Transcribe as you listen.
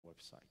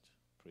website.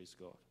 Praise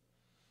God.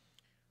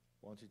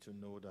 I want you to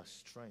know that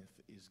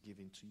strength is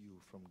given to you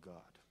from God.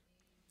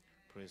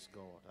 Praise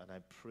God. And I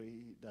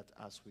pray that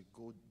as we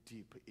go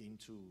deep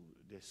into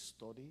the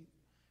study,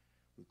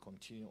 we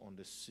continue on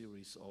the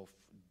series of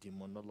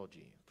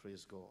demonology.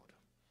 Praise God.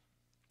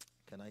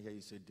 Can I hear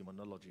you say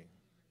demonology?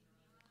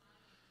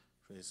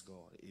 Praise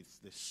God. It's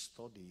the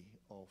study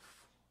of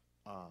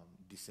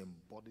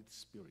disembodied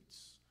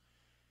spirits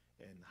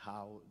and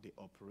how they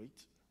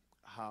operate,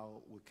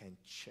 how we can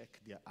check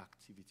their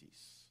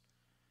activities.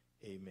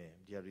 Amen.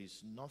 There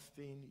is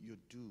nothing you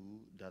do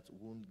that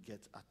won't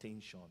get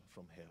attention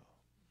from hell.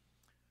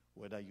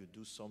 Whether you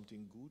do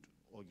something good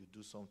or you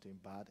do something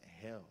bad,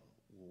 hell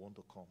will want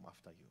to come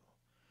after you.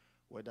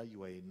 Whether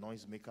you are a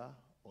noisemaker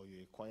or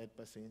you're a quiet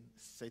person,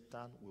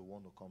 Satan will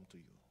want to come to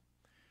you.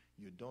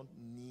 You don't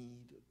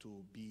need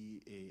to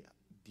be a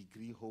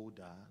degree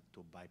holder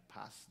to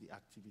bypass the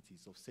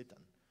activities of Satan.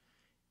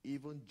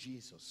 Even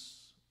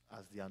Jesus,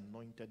 as the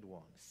anointed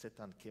one,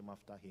 Satan came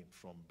after him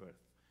from birth.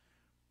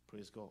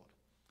 Praise God.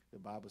 The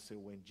Bible says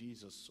when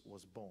Jesus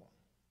was born,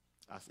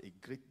 as a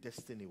great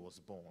destiny was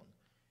born,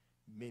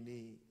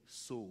 many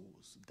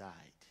souls died.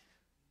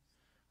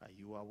 Are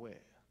you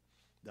aware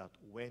that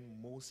when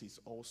Moses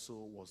also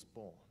was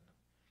born,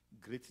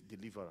 great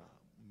deliverer,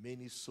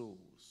 many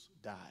souls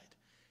died?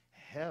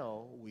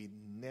 Hell will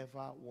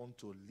never want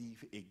to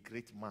leave a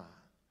great man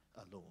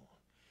alone.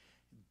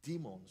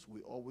 Demons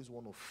will always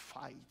want to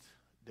fight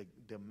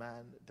the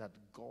man that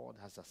God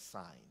has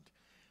assigned.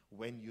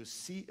 When you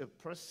see a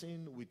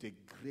person with a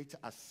great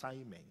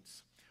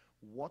assignment,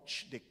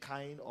 watch the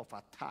kind of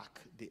attack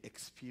they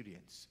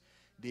experience.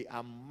 The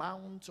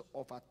amount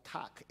of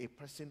attack a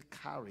person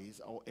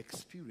carries or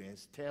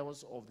experience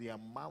tells of the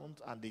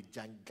amount and the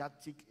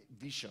gigantic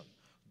vision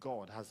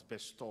God has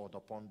bestowed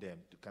upon them.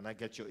 Can I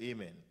get your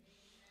amen?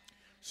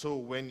 So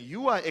when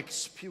you are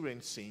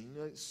experiencing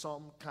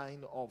some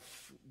kind of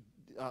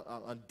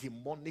a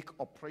demonic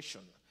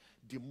oppression,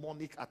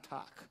 demonic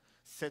attack,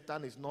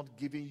 Satan is not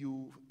giving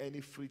you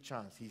any free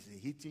chance. He's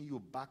hitting you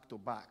back to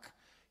back.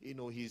 You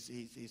know,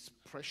 he's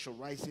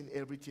pressurizing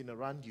everything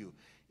around you.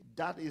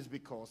 That is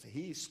because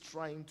he is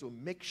trying to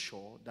make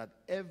sure that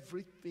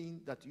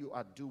everything that you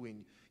are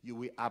doing, you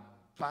will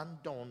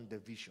abandon the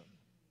vision.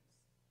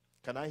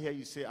 Can I hear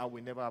you say, I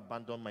will never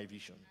abandon my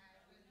vision?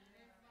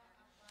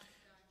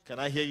 Can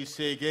I hear you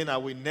say again, I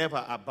will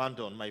never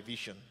abandon my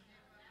vision?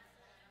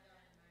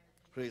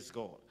 Praise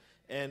God.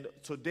 And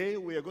today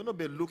we are going to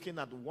be looking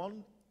at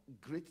one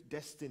great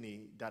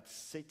destiny that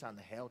Satan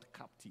held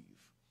captive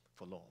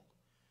for long.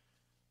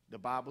 The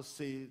Bible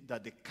says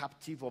that the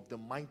captive of the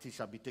mighty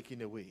shall be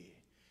taken away.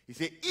 He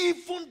said,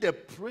 even the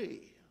prey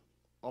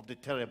of the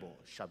terrible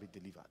shall be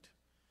delivered.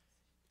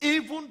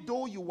 Even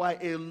though you are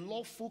a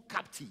lawful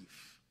captive,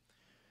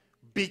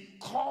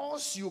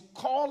 because you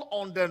call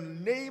on the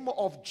name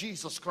of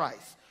Jesus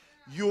Christ,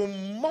 you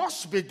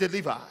must be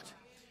delivered.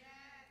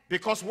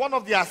 Because one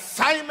of the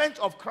assignments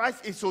of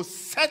Christ is to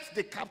set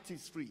the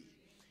captives free.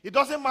 It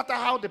doesn't matter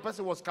how the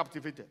person was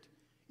captivated.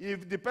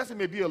 If the person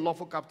may be a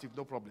lawful captive,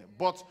 no problem.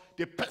 But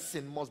the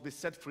person must be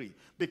set free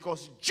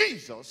because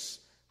Jesus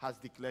has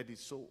declared it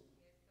so.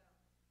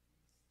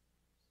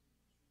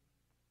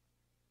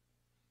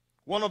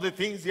 One of the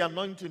things the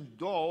anointing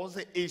does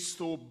is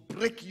to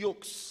break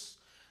yokes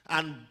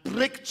and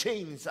break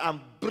chains and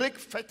break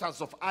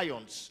fetters of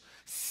irons.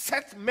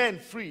 Set men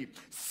free,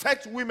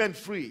 set women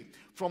free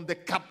from the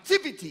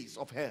captivities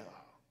of hell.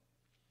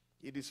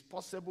 It is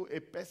possible a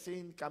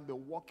person can be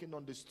walking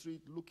on the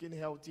street looking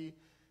healthy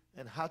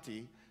and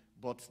hearty,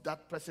 but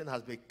that person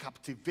has been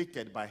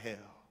captivated by hell.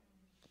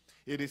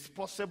 It is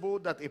possible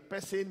that a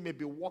person may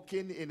be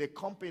working in a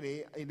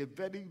company in a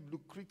very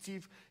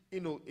lucrative,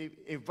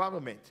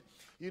 environment.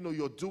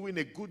 You're doing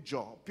a good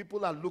job.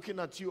 People are looking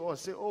at you or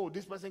say, oh,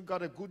 this person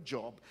got a good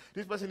job.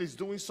 This person is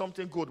doing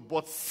something good.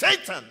 But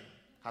Satan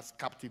has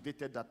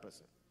captivated that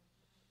person.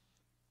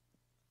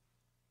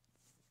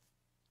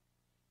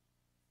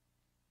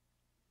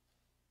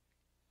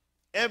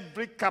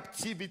 Every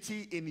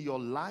captivity in your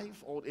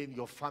life or in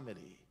your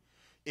family,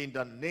 in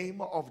the name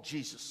of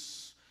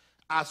Jesus,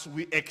 as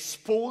we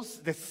expose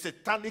the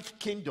satanic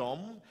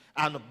kingdom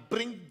and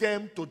bring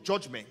them to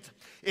judgment,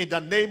 in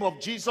the name of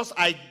Jesus,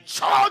 I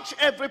judge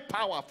every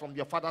power from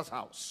your father's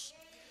house.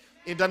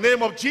 In the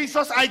name of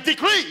Jesus, I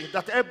decree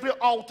that every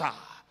altar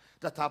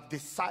that have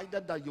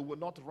decided that you will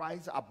not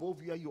rise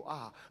above where you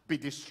are, be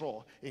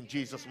destroyed in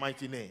Jesus'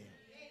 mighty name.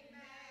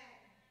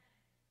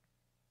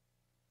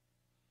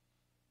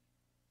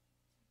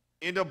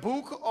 In the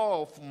book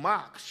of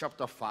Mark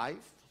chapter 5,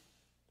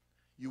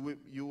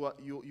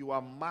 you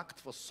are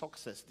marked for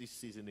success this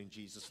season in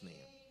Jesus' name.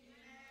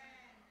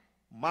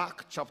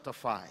 Mark chapter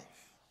 5.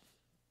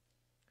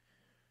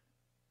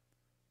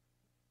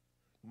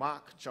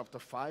 Mark chapter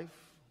 5.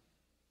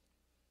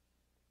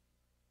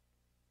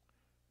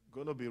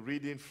 Going to be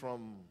reading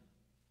from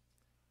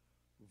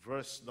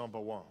verse number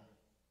 1.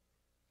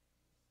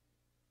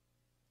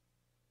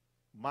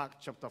 Mark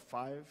chapter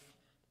 5.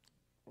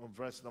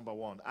 Verse number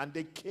 1. And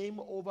they came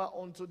over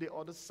onto the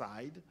other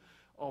side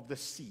of the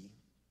sea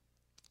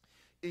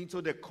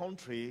into the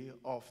country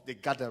of the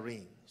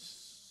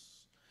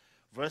Gadarenes.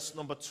 Verse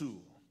number 2.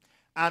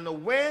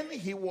 And when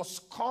he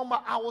was come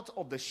out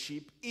of the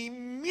ship,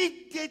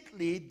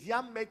 immediately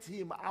there met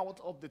him out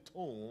of the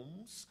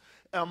tombs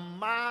a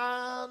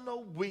man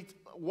with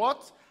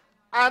what?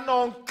 An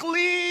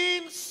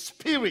unclean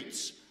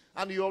spirit.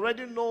 And you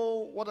already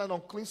know what an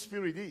unclean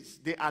spirit is.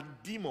 They are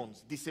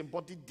demons,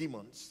 disembodied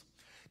demons.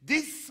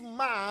 This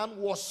man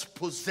was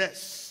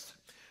possessed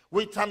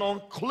with an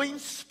unclean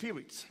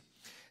spirit.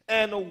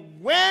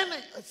 And when,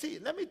 see,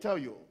 let me tell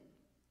you,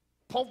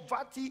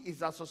 poverty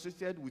is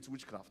associated with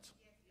witchcraft.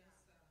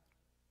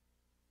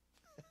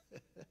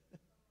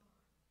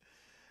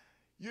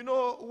 You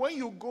know, when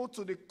you go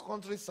to the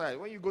countryside,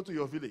 when you go to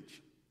your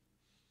village,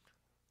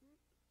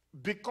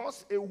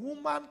 because a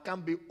woman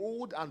can be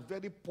old and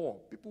very poor,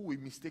 people will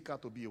mistake her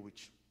to be a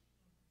witch.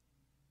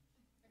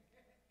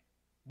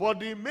 But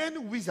the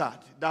main wizard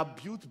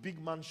that built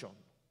big mansion,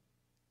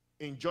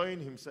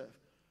 enjoying himself,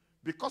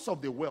 because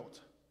of the wealth,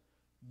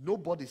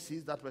 nobody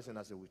sees that person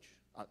as a witch,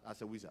 as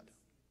a wizard.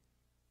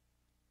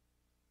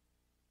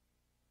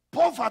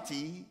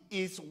 Poverty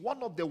is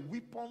one of the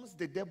weapons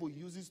the devil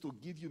uses to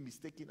give you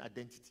mistaken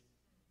identity.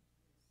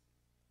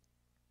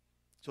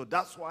 So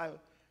that's why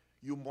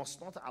you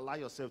must not allow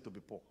yourself to be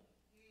poor.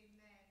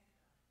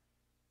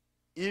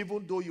 Amen.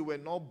 Even though you were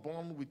not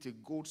born with a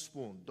gold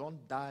spoon,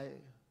 don't die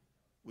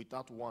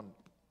without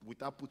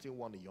putting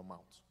one in your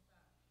mouth.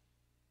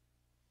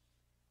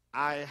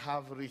 I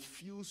have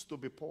refused to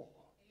be poor.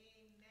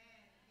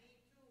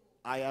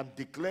 I am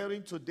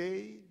declaring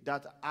today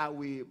that I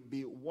will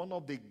be one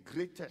of the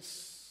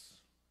greatest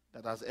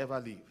that has ever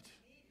lived.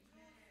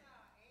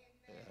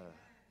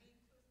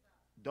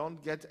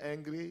 Don't get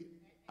angry.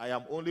 I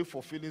am only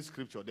fulfilling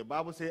scripture. The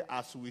Bible says,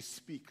 as we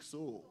speak,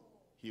 so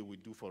he will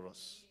do for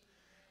us.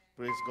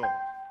 Praise God.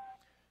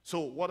 So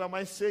what am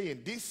I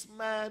saying? This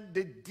man,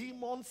 the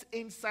demons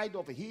inside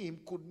of him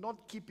could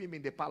not keep him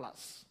in the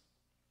palace.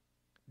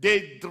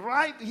 They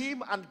dragged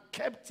him and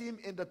kept him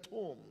in the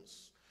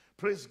tombs.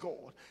 Praise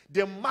God.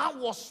 The man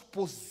was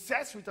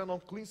possessed with an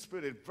unclean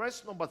spirit.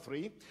 Verse number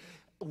 3.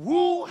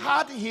 Who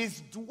had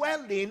his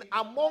dwelling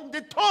among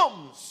the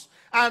tombs,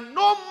 and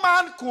no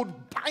man could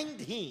bind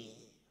him.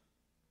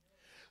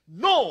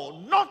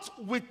 No, not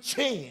with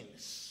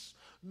chains.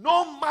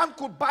 No man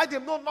could bind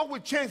him, no, not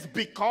with chains,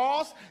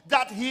 because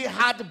that he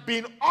had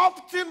been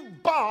often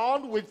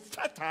bound with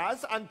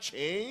fetters and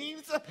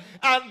chains,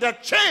 and the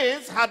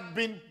chains had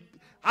been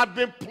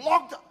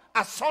plucked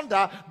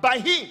asunder by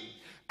him,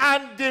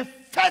 and the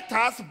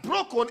fetters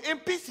broken in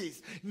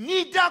pieces.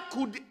 Neither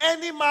could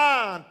any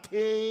man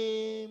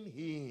tame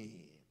him.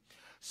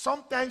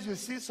 Sometimes you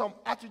see some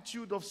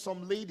attitude of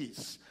some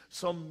ladies,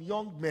 some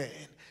young men.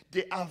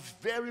 They are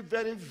very,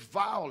 very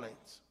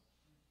violent.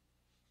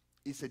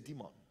 It's a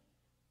demon.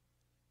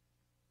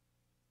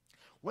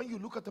 When you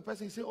look at the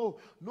person, you say, oh,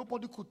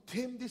 nobody could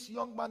tame this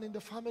young man in the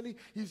family.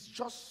 He's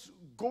just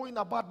going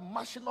about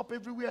mashing up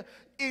everywhere.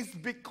 It's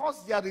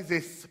because there is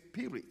a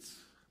spirit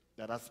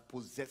that has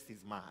possessed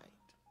his mind.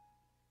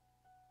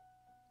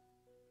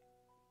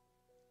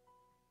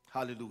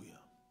 Hallelujah.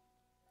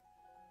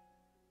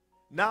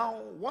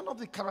 Now, one of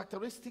the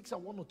characteristics I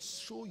want to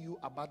show you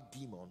about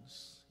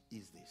demons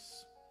is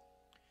this.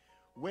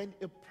 When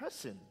a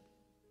person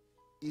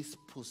is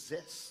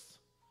possessed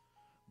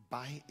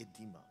by a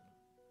demon,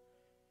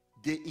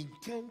 they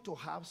intend to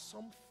have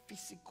some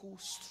physical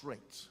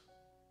strength,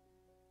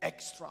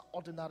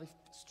 extraordinary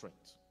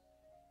strength.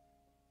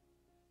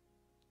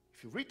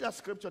 If you read that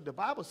scripture, the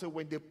Bible says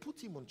when they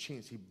put him on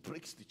chains, he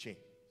breaks the chains.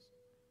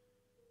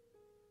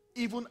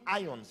 Even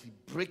irons, he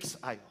breaks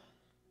iron.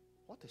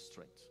 What a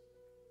strength.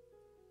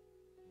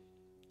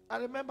 I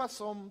remember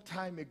some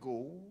time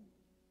ago,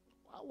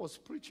 I was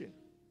preaching,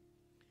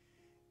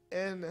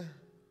 and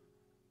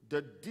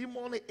the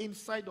demon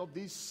inside of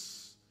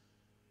this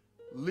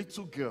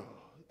little girl,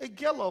 a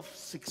girl of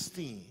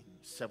 16,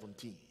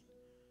 17,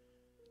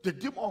 the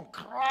demon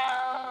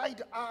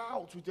cried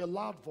out with a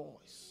loud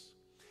voice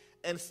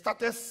and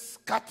started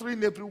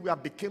scattering everywhere,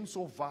 became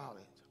so violent.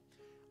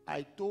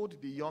 I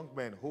told the young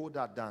man, hold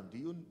her down. Do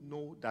you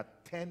know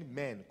that 10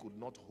 men could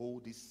not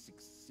hold this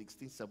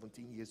 16,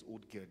 17 years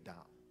old girl down?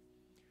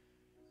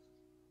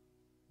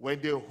 When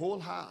they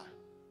hold her,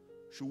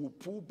 she will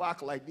pull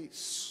back like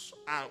this,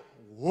 and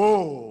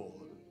whoa,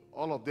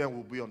 all of them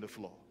will be on the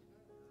floor.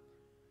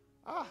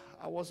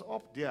 I was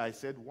up there. I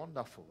said,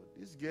 wonderful.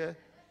 This girl,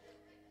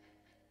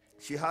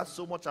 she has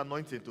so much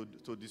anointing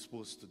to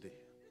dispose today.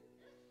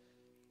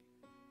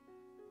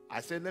 I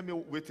said, let me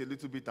wait a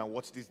little bit and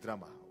watch this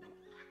drama.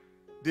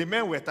 The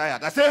men were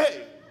tired. I said,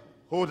 hey,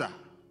 hold her.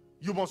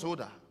 You must hold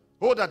her.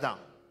 Hold her down.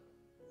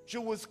 She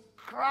was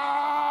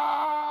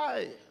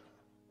crying.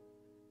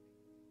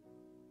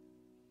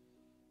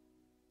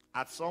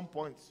 At some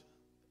point,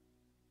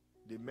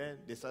 the men,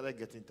 they started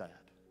getting tired.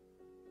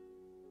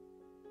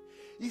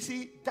 You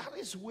see, that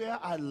is where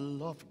I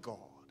love God.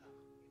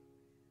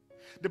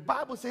 The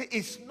Bible says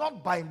it's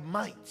not by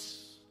might,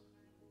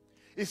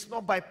 it's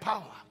not by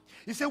power,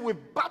 He said, we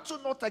battle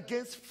not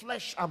against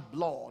flesh and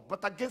blood,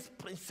 but against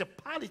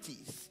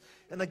principalities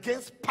and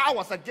against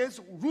powers,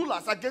 against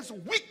rulers, against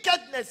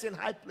wickedness in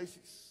high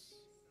places.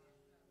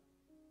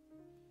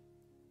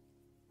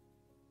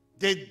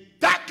 The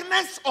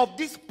darkness of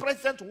this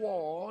present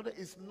world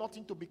is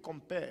nothing to be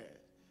compared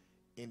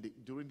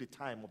during the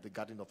time of the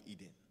Garden of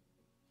Eden.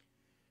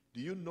 Do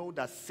you know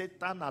that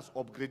Satan has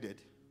upgraded?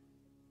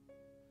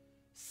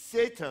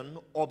 Satan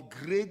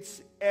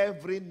upgrades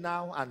every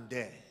now and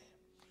then.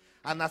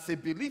 And as a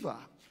believer,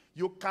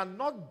 you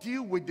cannot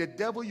deal with the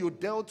devil you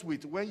dealt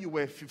with when you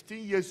were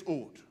 15 years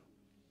old.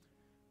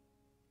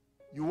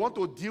 You want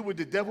to deal with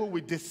the devil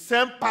with the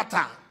same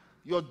pattern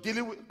you're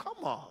dealing with.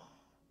 Come on.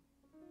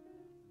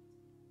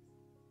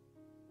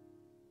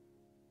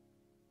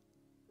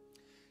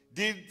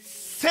 The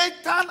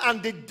Satan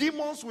and the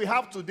demons we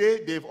have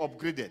today, they've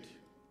upgraded.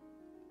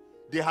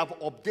 They have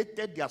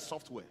updated their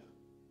software.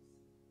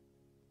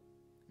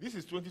 This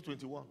is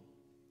 2021.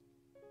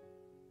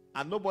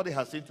 And nobody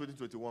has seen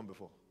 2021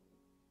 before.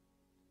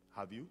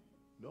 Have you?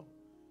 No.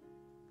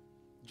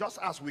 Just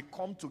as we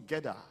come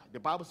together, the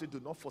Bible says,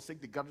 do not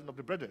forsake the gathering of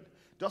the brethren.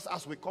 Just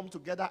as we come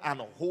together and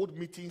hold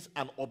meetings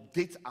and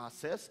update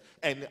ourselves,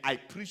 and I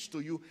preach to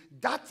you,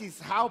 that is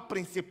how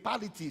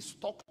principalities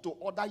talk to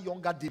other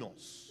younger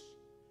demons.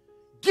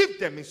 Give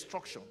them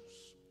instructions.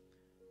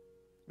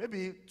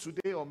 Maybe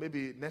today or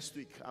maybe next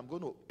week, I'm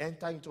going to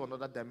enter into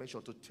another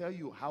dimension to tell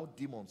you how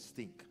demons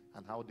think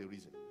and how they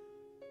reason.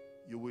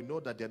 You will know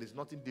that there is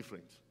nothing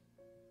different.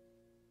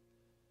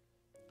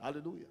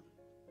 Hallelujah.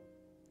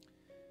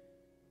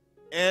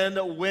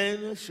 And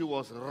when she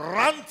was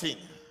ranting,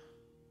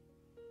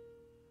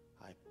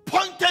 I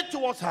pointed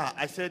towards her.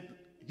 I said,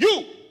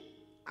 you.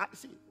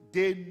 See,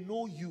 they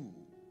know you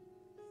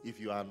if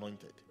you are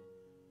anointed.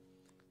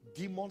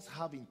 Demons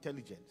have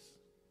intelligence.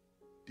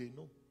 They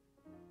know.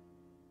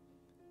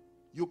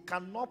 You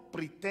cannot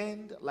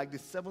pretend like the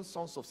 7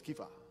 sons of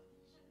Sceva.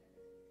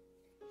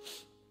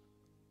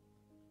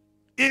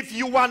 If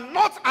you are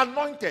not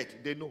anointed,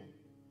 they know.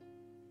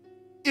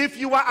 If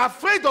you are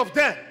afraid of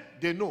them,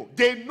 they know.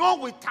 They know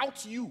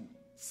without you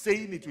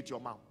saying it with your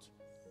mouth,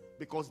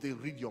 because they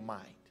read your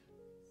mind.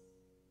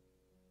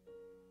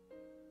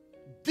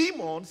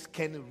 Demons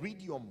can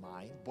read your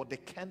mind, but they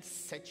can't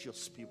set your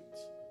spirit.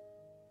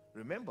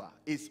 Remember,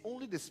 it's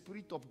only the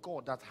Spirit of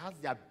God that has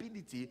the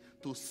ability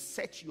to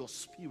set your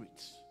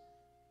spirit.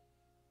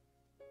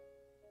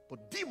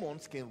 But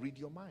demons can read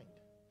your mind.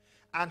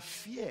 And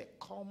fear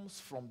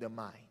comes from the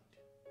mind.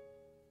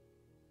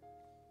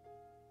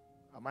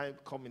 Am I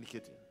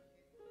communicating?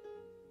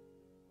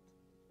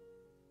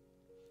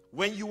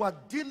 When you are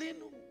dealing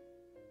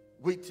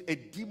with a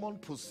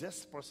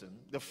demon-possessed person,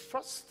 the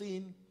first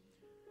thing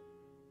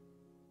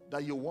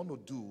that you want to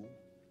do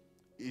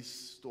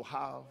is to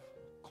have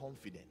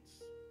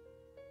confidence.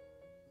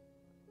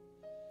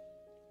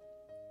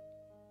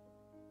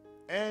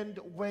 And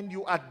when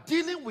you are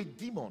dealing with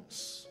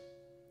demons,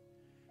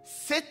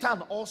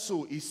 Satan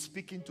also is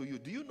speaking to you.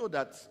 Do you know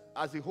that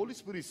as the Holy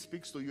Spirit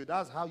speaks to you,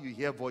 that's how you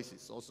hear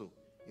voices also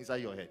inside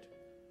your head?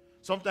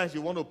 Sometimes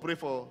you want to pray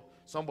for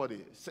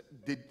somebody.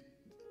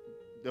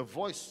 The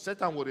voice,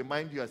 Satan will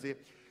remind you and say,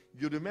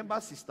 you remember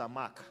Sister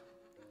Mark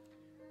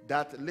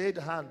that laid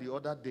hand the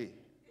other day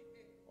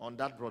on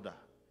that brother?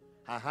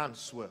 Her hand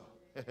swell.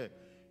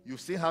 You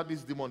see how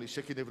this demon is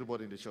shaking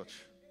everybody in the church.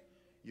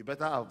 You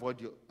better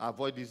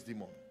avoid this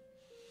demon.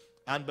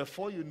 And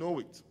before you know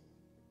it,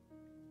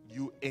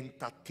 you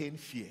entertain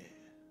fear.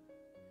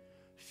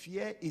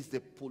 Fear is the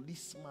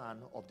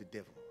policeman of the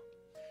devil.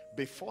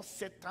 Before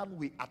Satan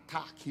will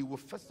attack, he will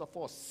first of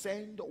all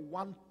send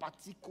one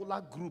particular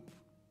group.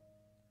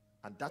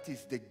 And that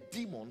is the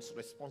demons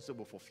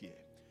responsible for fear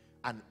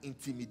and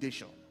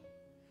intimidation.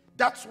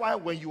 That's why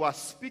when you are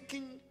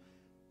speaking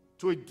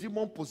to a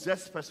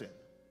demon-possessed person,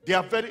 they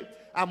are very,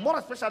 and more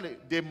especially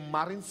the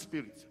marine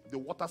spirit, the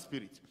water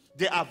spirit,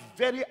 they are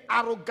very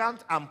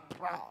arrogant and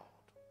proud.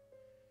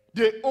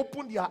 They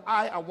open their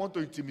eye and want to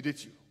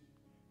intimidate you.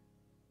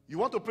 You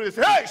want to pray, they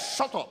say, hey,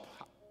 shut up.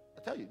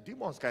 I tell you,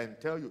 demons can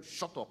tell you,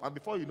 shut up. And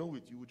before you know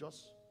it, you will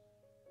just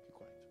be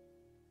quiet.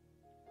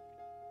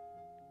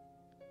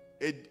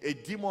 A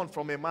demon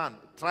from a man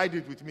tried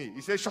it with me.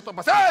 He said, shut up.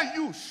 I said, hey,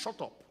 you, shut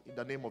up in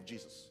the name of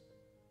Jesus.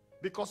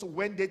 Because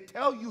when they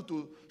tell you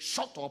to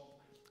shut up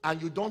and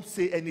you don't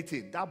say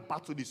anything, that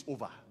battle is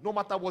over. No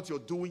matter what you're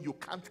doing, you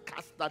can't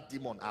cast that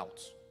demon out.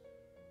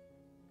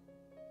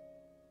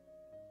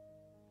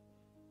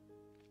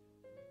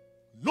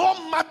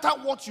 No matter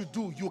what you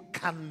do, you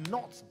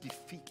cannot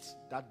defeat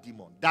that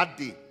demon. That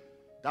day,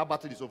 that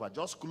battle is over.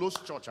 Just close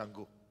church and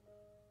go.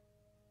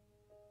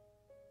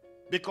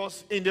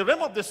 Because in the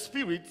realm of the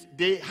spirit,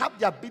 they have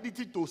the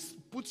ability to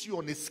put you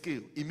on a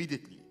scale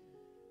immediately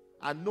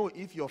and know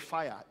if your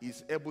fire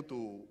is able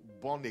to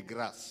burn a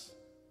grass.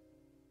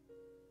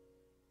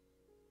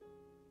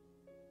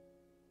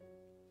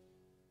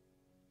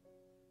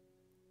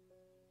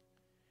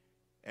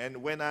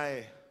 And when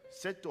I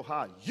said to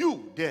her,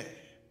 you there,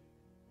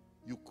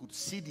 you could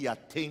see the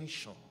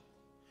attention.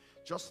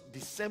 Just the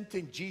same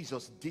thing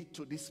Jesus did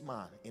to this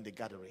man in the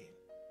gathering.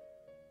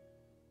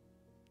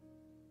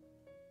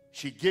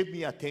 She gave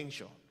me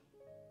attention.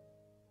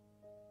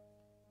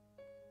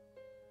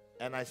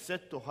 And I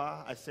said to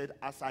her, I said,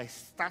 as I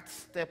start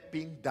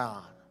stepping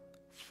down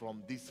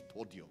from this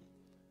podium,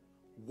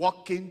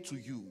 walking to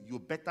you, you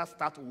better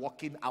start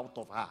walking out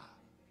of her.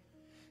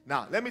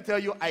 Now, let me tell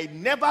you, I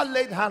never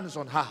laid hands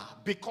on her,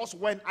 because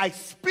when I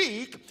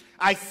speak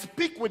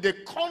with the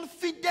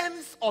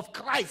confidence of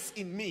Christ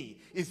in me,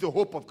 is the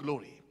hope of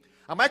glory.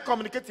 Am I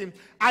communicating?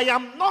 I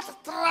am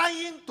not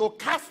trying to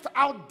cast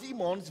out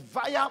demons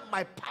via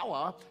my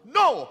power.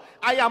 No,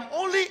 I am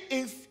only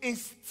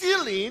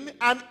instilling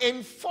and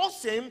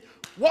enforcing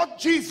what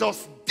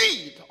Jesus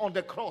did on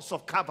the cross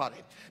of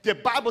Calvary. The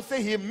Bible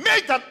says he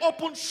made an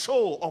open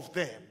show of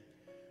them,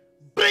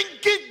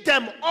 bringing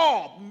them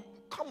up.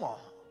 Come on.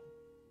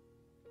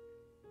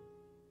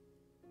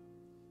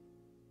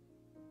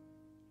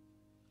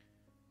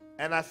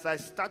 And as I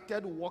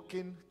started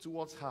walking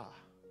towards her,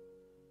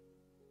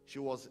 she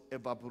was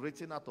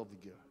evaporating out of the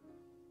gear.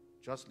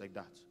 Just like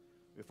that.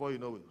 Before you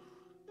know it,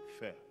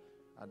 fell.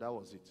 And that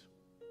was it.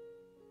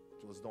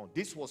 It was done.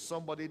 This was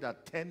somebody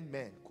that 10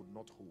 men could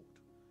not hold.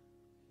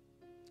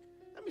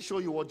 Let me show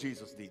you what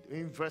Jesus did.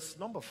 In verse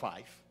number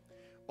 5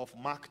 of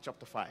Mark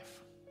chapter 5.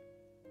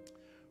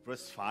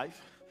 Verse 5.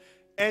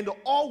 And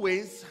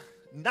always,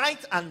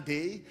 night and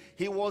day,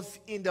 he was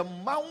in the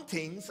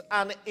mountains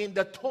and in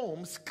the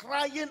tombs,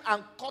 crying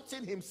and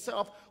cutting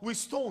himself with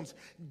stones.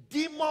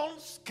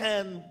 Demons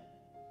can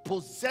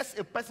possess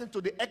a person to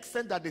the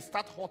extent that they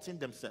start hurting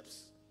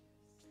themselves.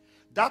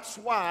 That's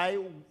why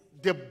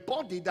the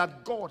body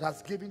that God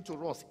has given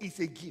to us is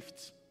a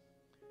gift.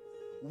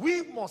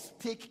 We must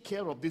take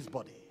care of this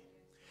body.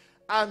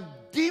 And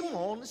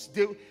demons,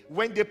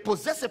 when they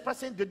possess a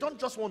person, they don't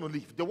just want to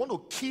live. They want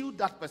to kill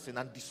that person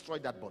and destroy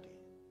that body.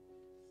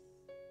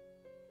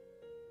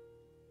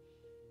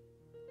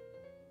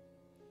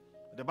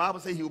 The Bible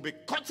says he will be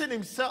cutting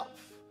himself.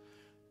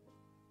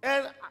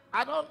 And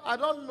I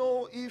don't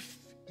know if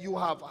you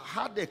have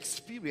had the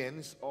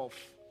experience of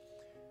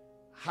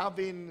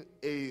having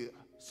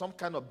some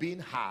kind of being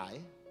high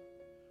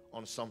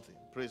on something.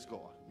 Praise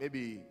God.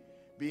 Maybe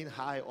being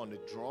high on a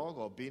drug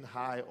or being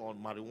high on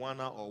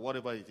marijuana or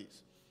whatever it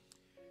is.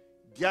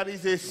 There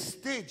is a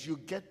stage you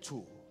get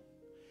to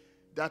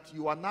that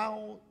you are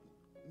now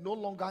no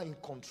longer in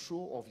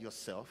control of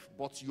yourself,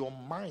 but your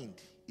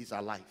mind is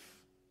alive.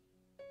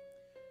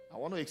 I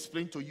want to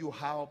explain to you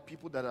how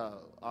people that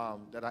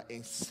are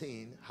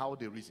insane, how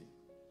they reason.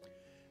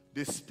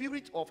 The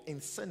spirit of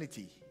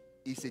insanity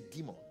is a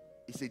demon.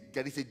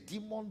 There is a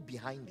demon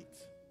behind it.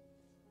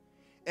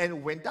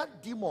 And when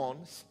that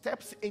demon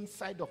steps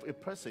inside of a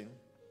person,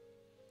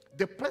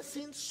 the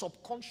person's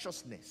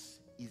subconsciousness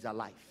is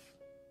alive.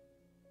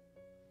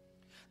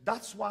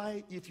 That's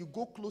why if you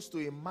go close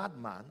to a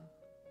madman,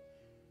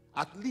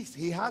 at least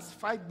he has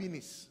 5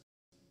 minutes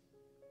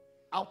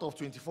out of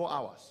 24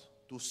 hours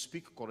to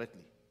speak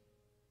correctly.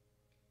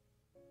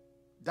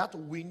 That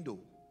window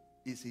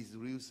is his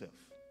real self.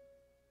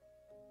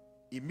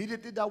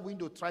 Immediately that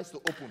window tries to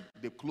open,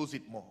 they close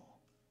it more.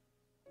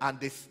 And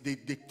they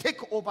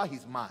take over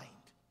his mind.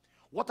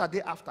 What are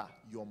they after?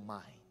 Your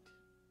mind.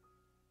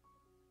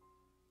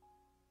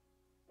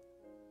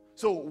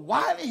 So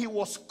while he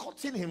was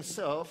cutting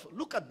himself,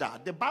 look at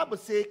that. The Bible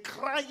says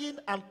crying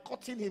and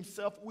cutting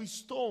himself with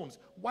stones.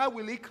 Why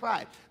will he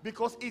cry?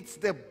 Because it's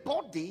the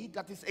body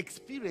that is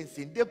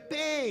experiencing the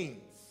pains,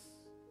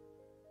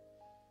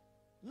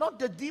 not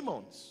the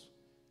demons.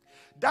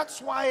 That's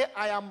why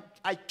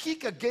I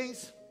kick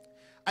against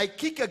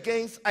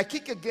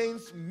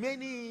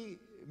many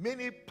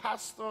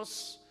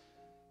pastors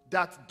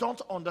that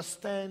don't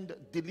understand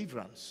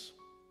deliverance.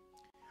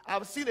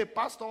 I've seen a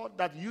pastor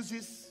that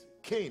uses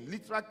cane,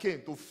 literal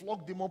cane, to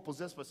flog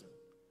demon-possessed person.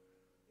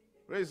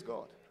 Praise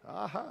God.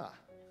 Aha.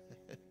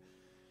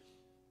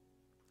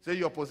 Say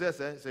you're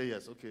possessed, eh? Say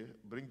yes. Okay,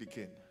 bring the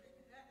cane.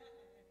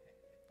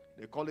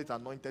 They call it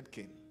anointed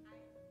cane.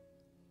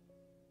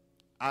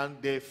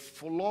 And they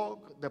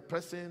flog the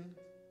person.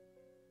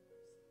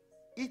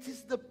 It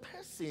is the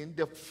person,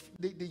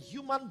 the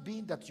human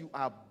being that you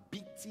are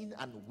beating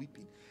and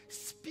whipping.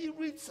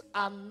 Spirits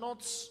are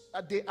not,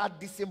 they are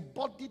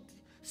disembodied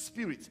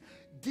spirits.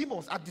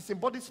 Demons are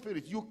disembodied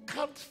spirits. You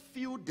can't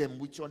feel them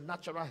with your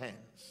natural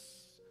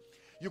hands.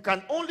 You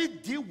can only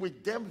deal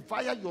with them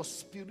via your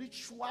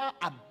spiritual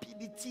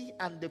ability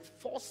and the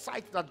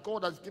foresight that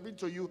God has given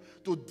to you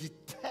to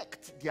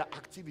detect their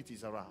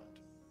activities around.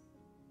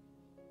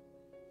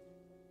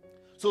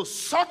 So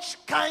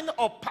such kind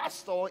of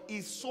pastor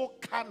is so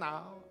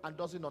carnal and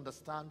doesn't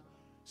understand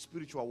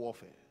spiritual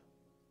warfare.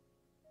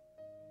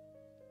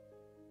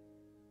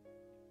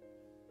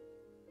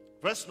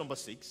 Verse number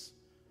 6.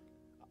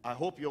 I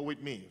hope you're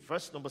with me.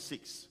 Verse number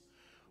 6.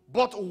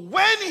 But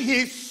when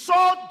he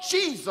saw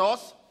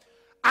Jesus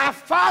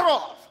afar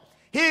off,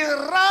 he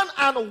ran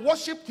and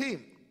worshipped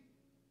him.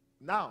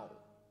 Now,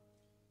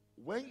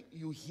 when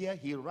you hear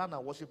he ran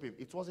and worshipped him,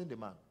 it wasn't the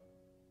man.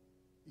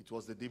 It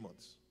was the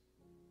demons.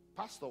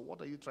 Pastor,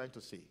 what are you trying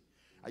to say?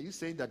 Are you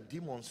saying that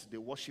demons, they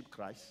worship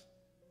Christ?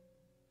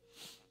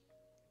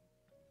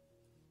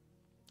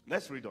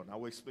 Let's read on. I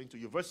will explain to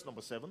you. Verse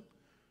number 7.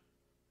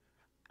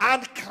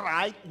 And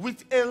cried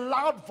with a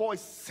loud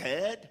voice,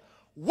 said,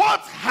 what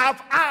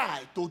have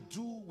I to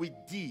do with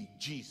thee,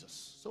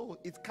 Jesus? So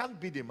it can't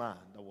be the man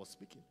that was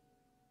speaking.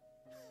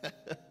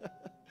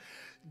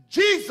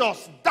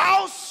 Jesus,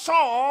 thou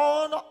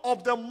Son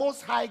of the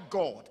Most High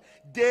God.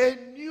 They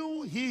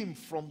knew him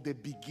from the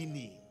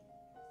beginning.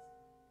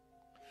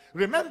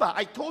 Remember,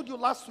 I told you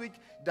last week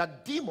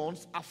that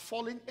demons are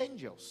fallen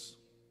angels.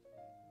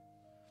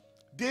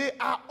 They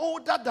are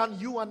older than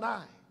you and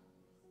I.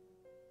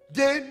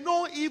 They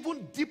know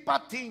even deeper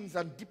things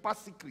and deeper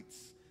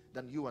secrets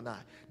than you and I.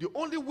 The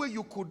only way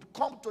you could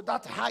come to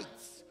that height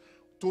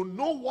to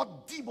know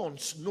what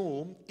demons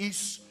know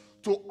is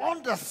to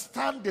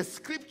understand the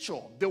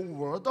scripture, the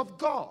word of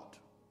God.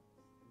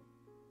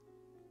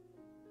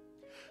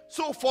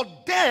 So for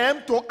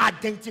them to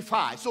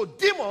identify, so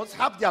demons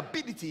have the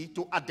ability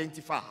to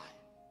identify.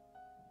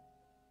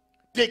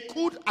 They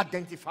could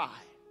identify.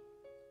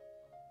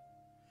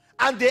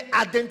 And they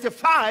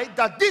identify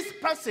that this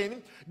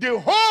person, the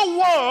whole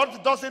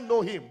world doesn't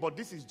know him, but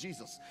this is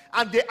Jesus.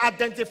 And they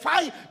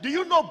identify, do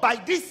you know, by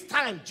this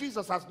time,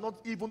 Jesus has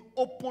not even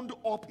opened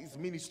up his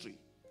ministry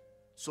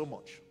so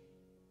much.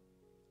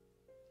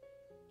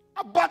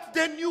 But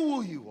they knew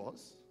who he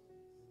was.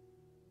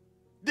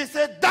 They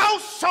said, thou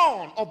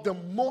Son of the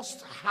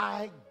Most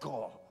High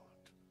God.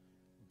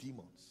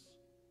 Demons.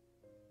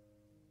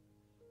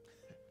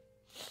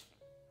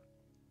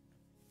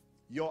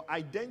 Your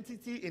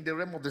identity in the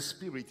realm of the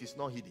spirit is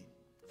not hidden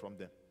from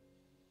them.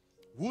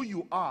 Who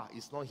you are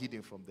is not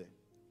hidden from them.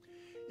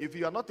 If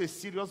you are not a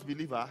serious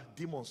believer,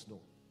 demons know.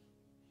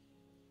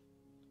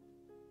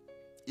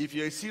 If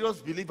you're a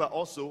serious believer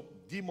also,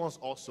 demons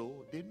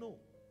also, they know.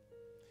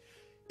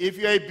 If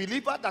you're a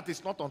believer that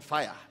is not on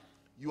fire,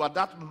 you are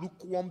that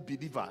lukewarm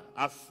believer,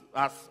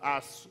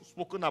 as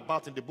spoken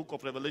about in the book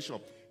of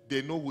Revelation,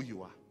 they know who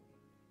you are.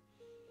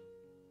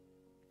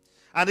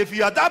 And if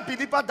you are that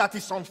believer that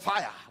is on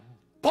fire,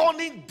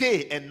 burning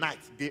day and night,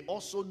 they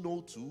also know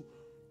too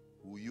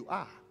who you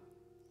are.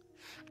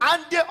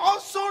 And they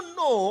also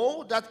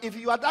know that if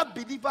you are that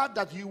believer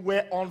that you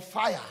were on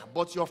fire,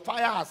 but your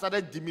fire has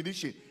started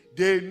diminishing,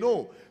 they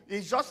know.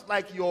 It's just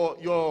like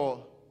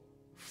your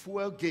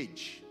fuel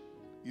gauge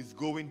is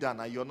going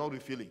down and you're not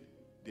refilling.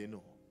 They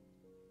know.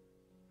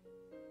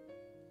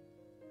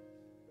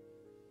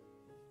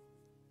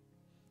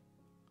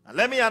 And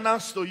let me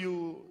announce to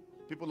you,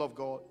 people of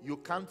God, you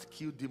can't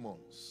kill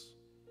demons.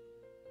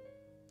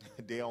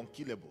 They are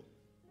unkillable.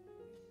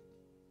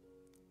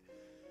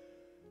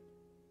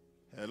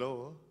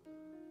 Hello?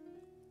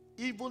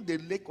 Even the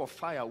lake of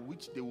fire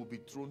which they will be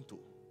thrown to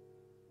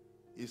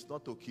is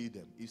not to kill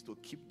them, it's to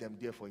keep them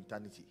there for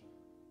eternity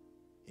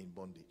in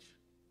bondage.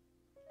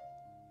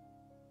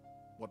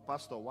 But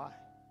Pastor, why?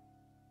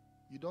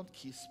 You don't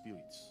kill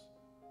spirits.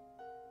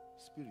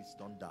 Spirits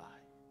don't die.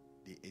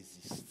 They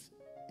exist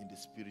in the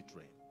spirit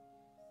realm.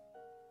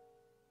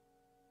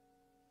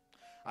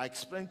 I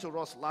explained to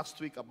us last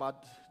week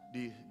about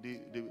the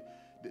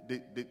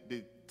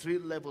three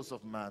levels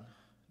of man: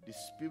 the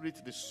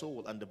spirit, the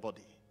soul, and the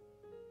body.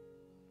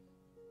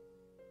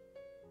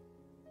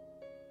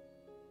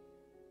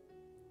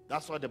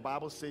 That's why the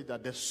Bible says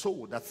that the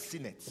soul that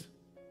sinneth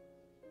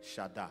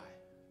shall die.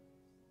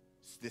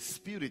 The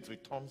spirit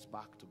returns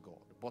back to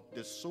God, but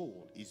the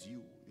soul is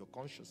you, your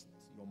consciousness,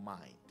 your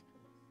mind.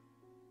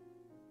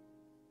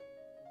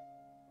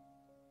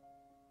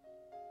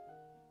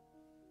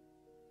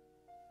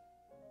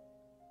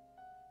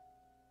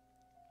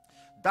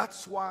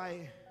 That's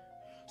why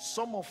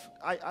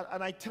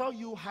I tell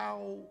you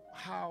how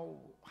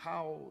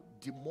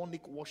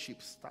demonic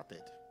worship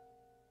started.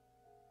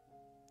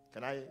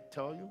 Can I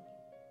tell you?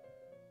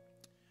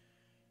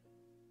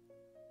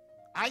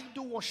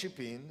 Idol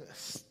worshiping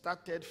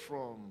started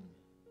from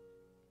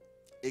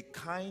a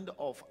kind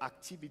of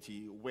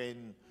activity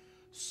when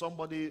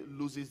somebody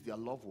loses their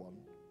loved one.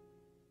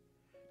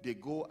 They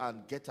go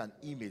and get an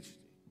image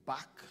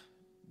back.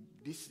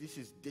 This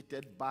is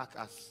dated back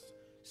as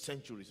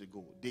centuries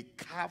ago. They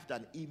carved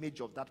an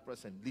image of that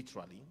person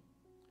literally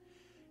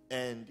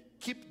and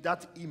keep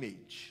that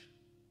image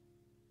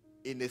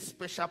in a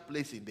special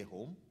place in the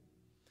home.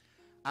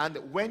 And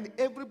when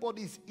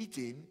everybody is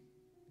eating,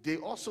 they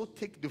also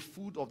take the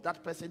food of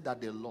that person that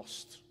they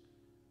lost,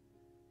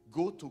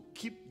 go to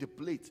keep the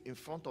plate in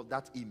front of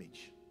that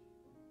image.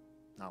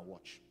 Now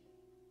watch.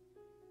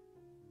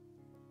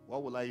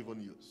 What will I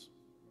even use?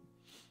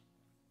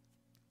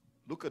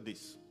 Look at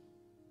this.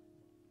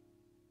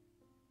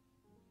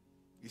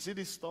 You see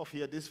this stuff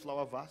here, this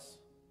flower vase?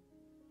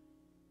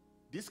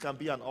 This can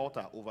be an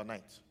altar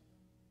overnight.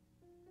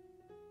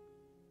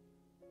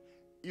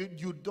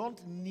 You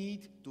don't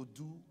need to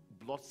do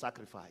blood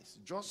sacrifice.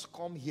 Just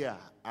come here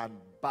and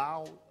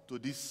bow to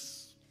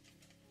this.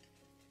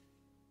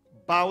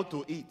 Bow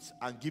to it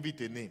and give it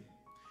a name.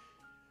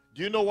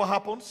 Do you know what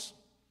happens?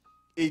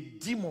 A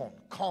demon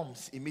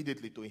comes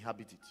immediately to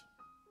inhabit it.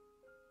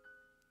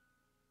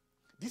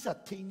 These are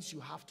things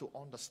you have to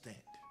understand.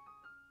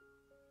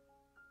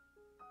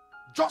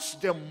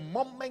 Just the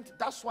moment,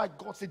 that's why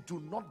God said,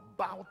 do not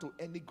bow to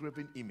any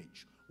graven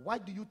image. Why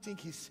do you think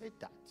he said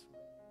that?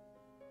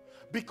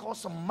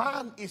 Because a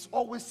man is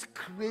always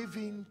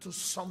craving to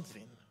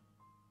something.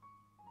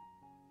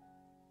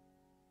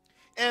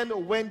 And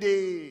when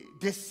they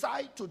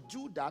decide to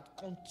do that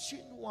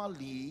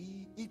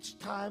continually, each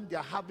time they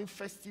are having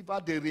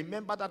festival, they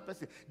remember that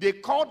person. They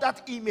call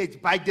that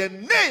image by the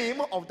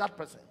name of that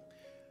person.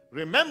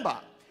 Remember,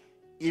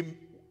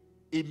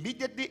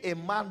 immediately a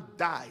man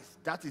dies,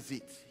 that is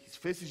it. He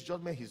faces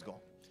judgment, he's gone.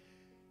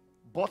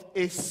 But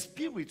a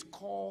spirit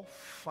called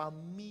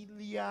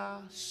familiar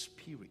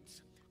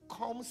spirit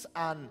comes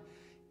and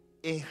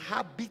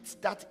inhabits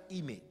that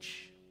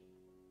image.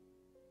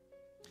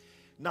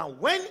 Now,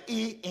 when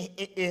he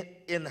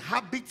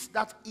inhabits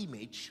that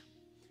image,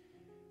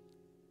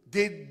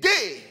 the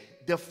day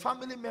the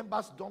family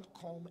members don't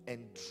come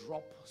and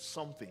drop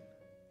something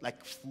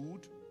like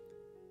food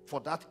for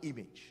that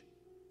image,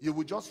 you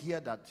will just hear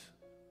that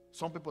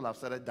some people have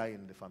started dying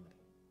in the family.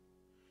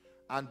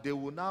 And they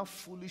will now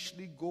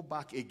foolishly go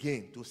back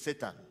again to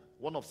Satan,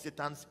 one of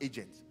Satan's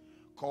agents,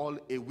 called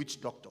a witch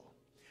doctor.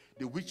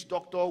 The witch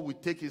doctor will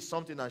take his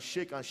something and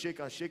shake and shake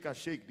and shake and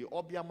shake. The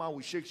Obia man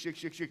will shake, shake,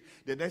 shake, shake.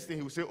 The next thing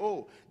he will say,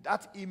 oh,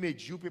 that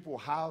image you people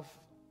have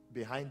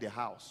behind the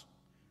house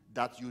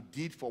that you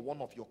did for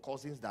one of your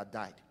cousins that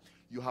died,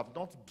 you have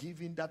not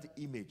given that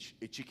image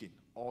a chicken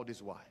all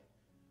this while.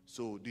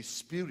 So the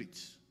spirit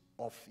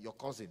of your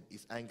cousin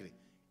is angry.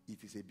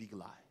 It is a big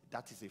lie.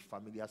 That is a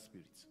familiar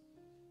spirit.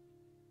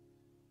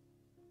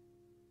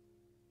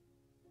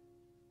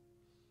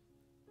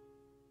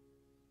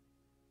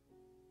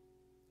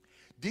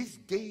 These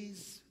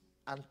days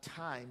and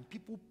time,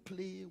 people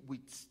play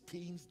with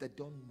things they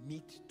don't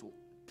need to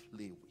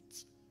play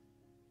with.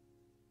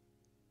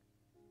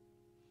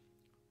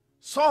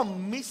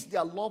 Some miss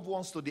their loved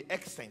ones to the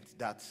extent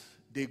that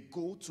they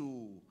go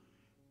to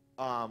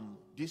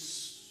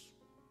this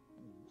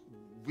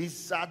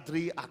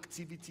wizardry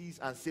activities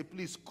and say,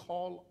 please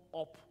call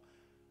up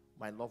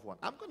my loved one.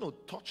 I'm going to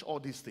touch all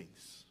these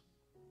things.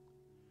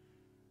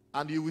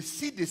 And you will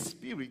see the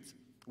spirit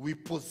will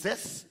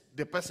possess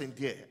the person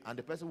there, and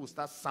the person will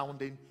start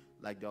sounding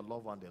like their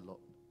loved one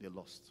they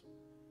lost.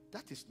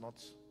 That is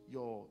not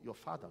your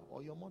father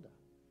or your mother.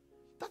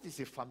 That is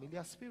a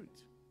familiar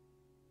spirit.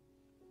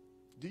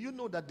 Do you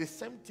know that the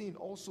same thing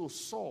also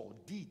Saul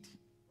did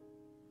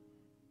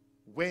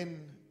when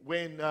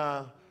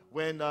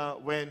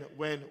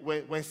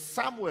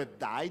Samuel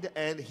died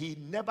and he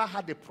never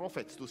had a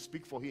prophet to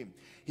speak for him?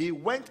 He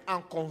went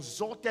and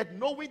consulted,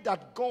 knowing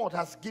that God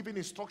has given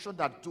instruction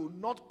that do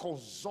not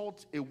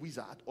consult a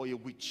wizard or a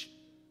witch.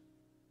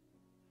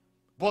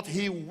 But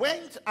he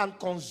went and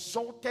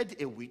consulted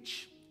a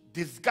witch,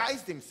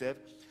 disguised himself,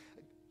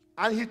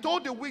 and he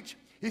told the witch,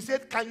 he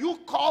said, can you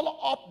call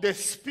up the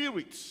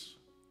spirits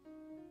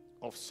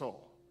of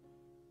Saul,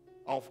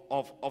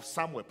 of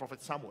Samuel,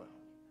 Prophet Samuel?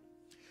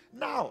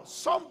 Now,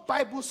 some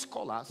Bible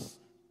scholars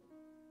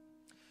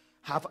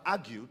have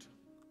argued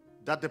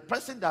that the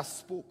person that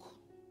spoke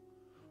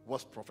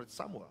was Prophet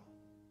Samuel.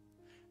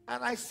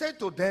 And I said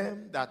to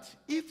them that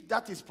if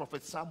that is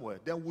Prophet Samuel,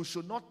 then we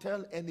should not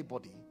tell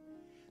anybody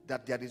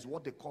that there is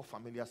what they call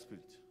familiar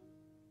spirit.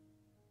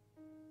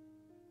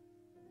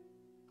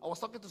 I was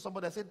talking to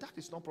somebody, I said, that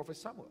is not Prophet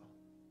Samuel.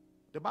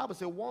 The Bible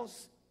says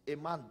once a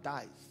man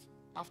dies,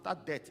 after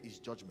death is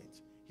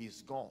judgment. He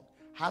is gone.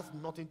 Has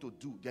nothing to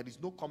do. There is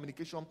no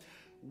communication.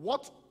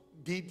 What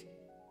did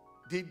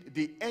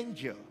the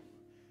angel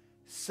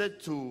said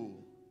to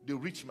the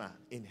rich man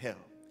in hell?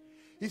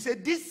 He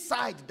said, this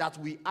side that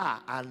we are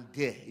and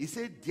there, he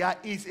said, there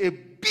is a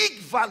big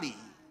valley.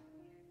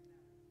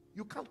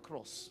 You can't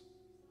cross.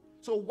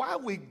 So why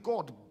will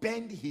God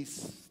bend his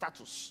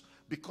status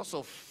because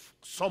of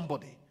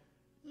somebody?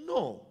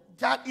 No,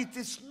 that it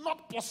is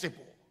not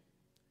possible.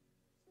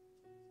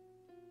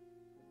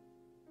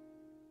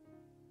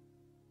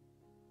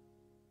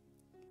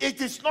 It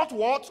is not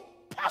what?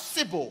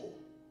 Possible.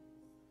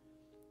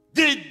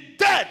 The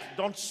dead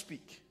don't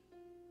speak.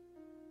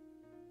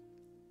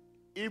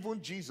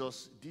 Even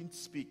Jesus didn't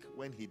speak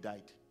when he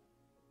died.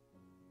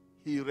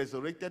 He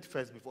resurrected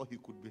first before he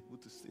could be able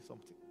to say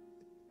something.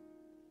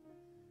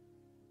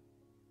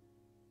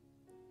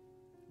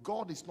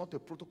 God is not a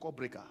protocol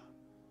breaker.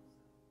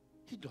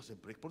 He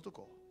doesn't break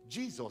protocol.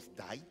 Jesus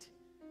died.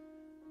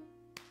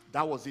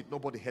 That was it.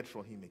 Nobody heard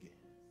from him again.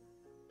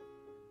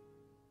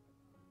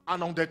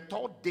 And on the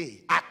third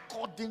day,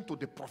 according to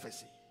the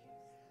prophecy,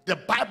 the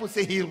Bible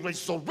says he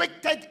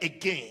resurrected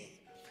again,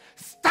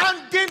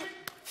 standing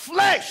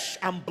flesh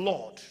and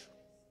blood.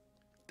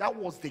 That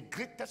was the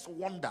greatest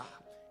wonder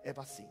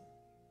ever seen.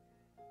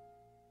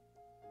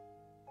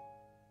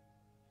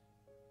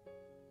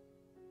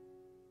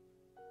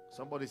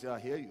 Somebody say, I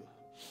hear you.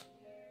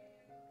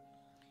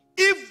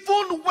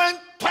 Even when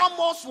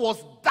Thomas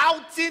was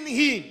doubting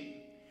him,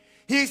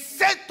 he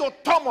said to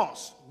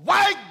Thomas,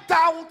 why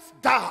doubt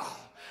thou?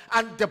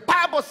 And the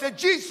Bible said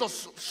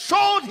Jesus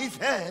showed his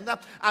hand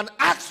and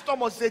asked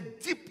Thomas, said,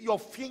 dip your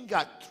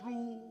finger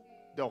through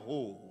the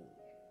hole.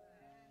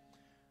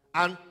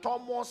 And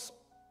Thomas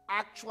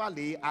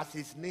actually, as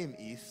his name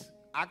is,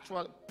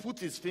 actually put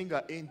his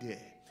finger in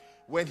there.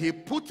 When he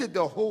put it,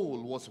 the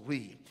hole was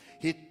real.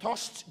 He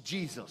touched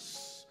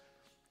Jesus.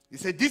 He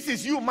said, this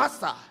is you,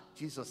 Master.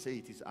 Jesus said,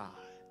 it is I.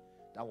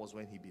 That was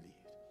when he believed.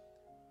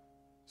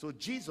 So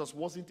Jesus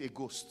wasn't a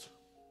ghost.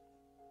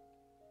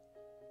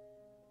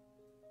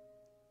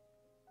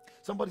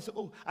 Somebody said,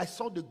 oh, I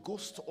saw the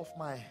ghost of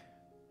my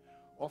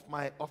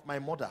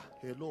mother.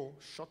 Hello,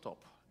 shut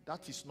up.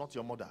 That is not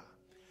your mother.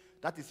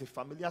 That is a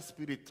familiar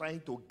spirit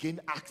trying to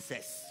gain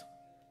access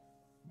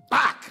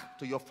back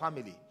to your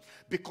family,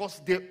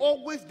 because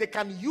they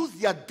can use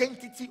the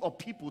identity of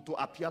people to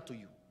appear to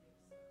you.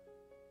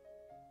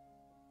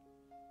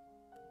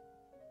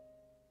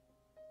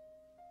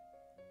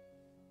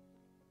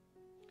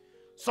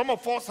 Some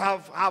of us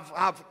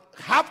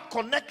have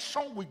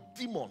connection with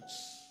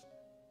demons,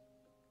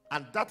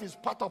 and that is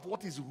part of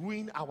what is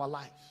ruining our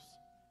lives.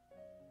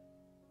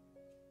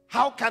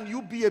 How can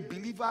you be a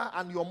believer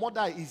and your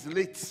mother is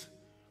late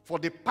for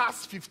the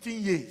past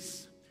 15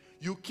 years?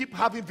 You keep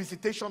having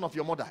visitation of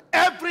your mother.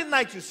 Every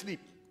night you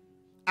sleep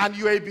and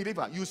you are a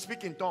believer. You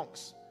speak in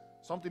tongues.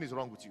 Something is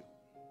wrong with you.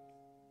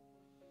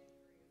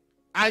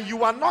 And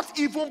you are not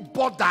even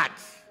bothered.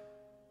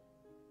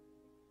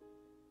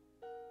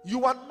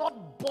 You are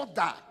not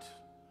bothered.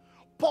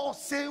 Paul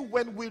said,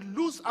 when we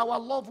lose our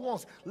loved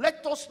ones,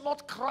 let us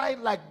not cry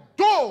like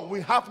though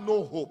we have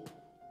no hope.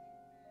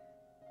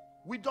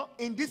 We don't,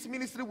 in this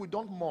ministry, we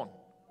don't mourn.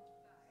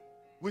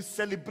 We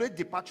celebrate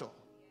departure.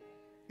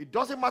 It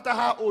doesn't matter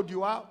how old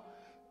you are.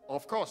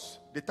 Of course,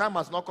 the time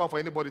has not come for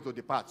anybody to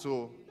depart.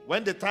 So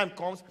when the time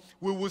comes,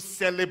 we will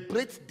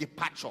celebrate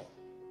departure.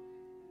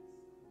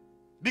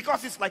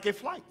 Because it's like a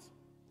flight.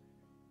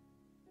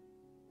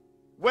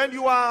 When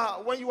you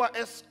are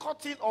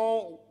escorting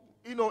or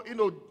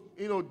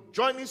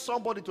joining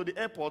somebody to the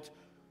airport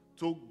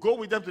to go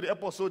with them to the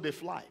airport so they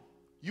fly.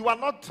 You are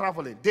not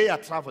traveling, they are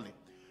traveling.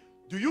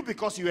 Do you,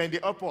 because you are in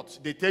the airport,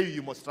 they tell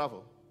you must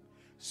travel?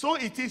 So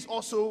it is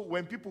also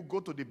when people go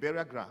to the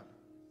burial ground.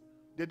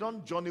 They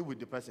don't journey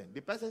with the person.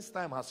 The person's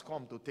time has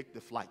come to take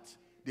the flight.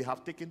 They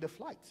have taken the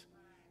flight.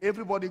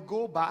 Everybody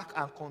go back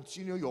and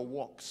continue your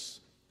works.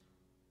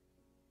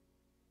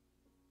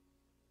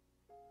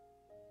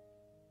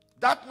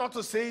 That's not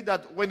to say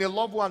that when a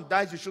loved one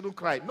dies, you shouldn't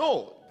cry.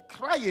 No,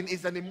 crying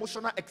is an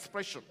emotional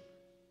expression.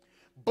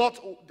 But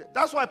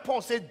that's why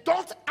Paul said,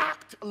 don't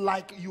act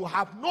like you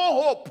have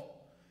no hope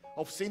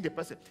of seeing the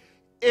person.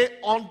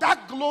 On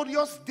that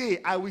glorious day,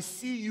 I will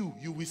see you,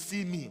 you will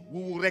see me.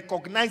 We will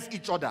recognize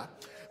each other.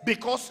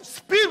 Because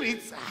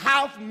spirits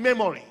have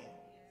memory.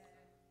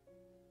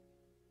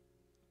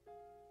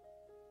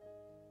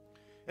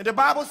 And the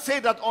Bible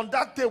said that on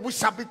that day we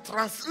shall be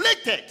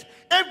translated.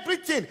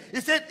 Everything.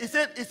 He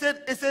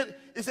said,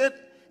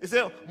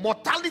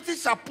 mortality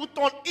shall put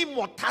on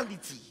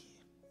immortality.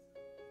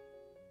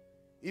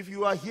 If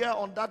you are here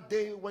on that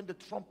day when the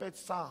trumpet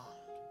sound,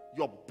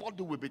 your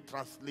body will be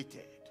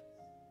translated.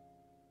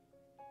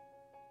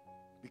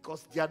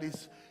 Because there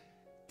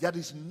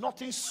is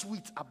nothing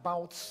sweet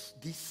about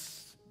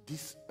this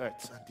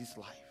earth and this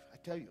life. I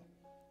tell you.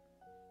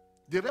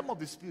 The realm of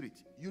the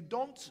spirit, you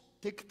don't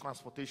take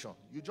transportation.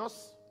 You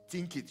just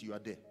think it, you are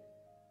there.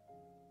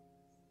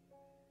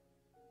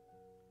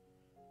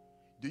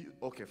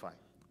 Okay, fine.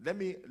 Let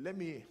me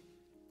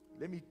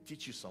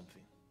teach you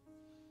something.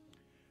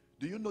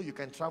 Do you know you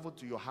can travel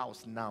to your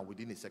house now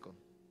within a second?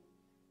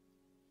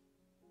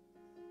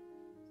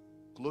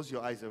 Close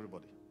your eyes,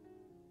 everybody.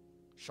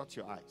 Shut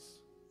your eyes.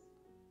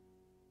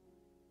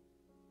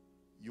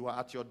 You are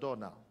at your door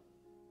now.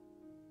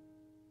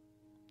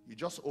 You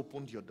just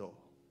opened your door.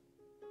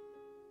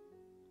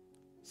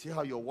 See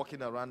how you're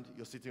walking around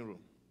your sitting room?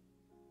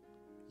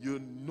 You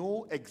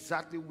know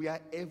exactly where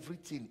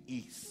everything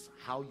is,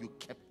 how you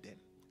kept them.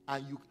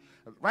 And you,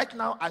 right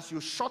now, as you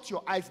shut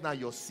your eyes now,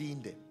 you're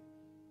seeing them.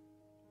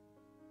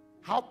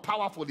 How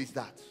powerful is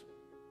that?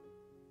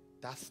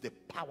 That's the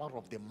power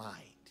of the mind.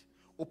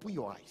 Open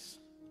your eyes.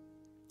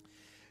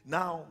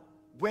 Now,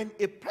 when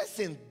a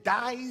person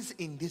dies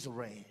in this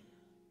realm,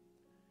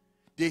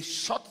 they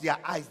shut their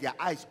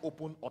eyes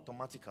open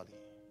automatically.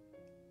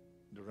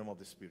 In the realm of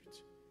the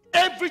spirit.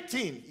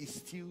 Everything is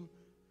still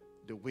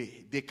the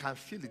way. They can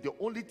feel it. The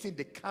only thing,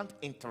 they can't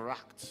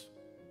interact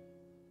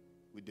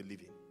with the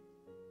living.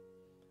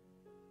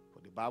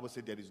 But the Bible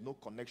said there is no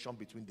connection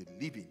between the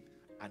living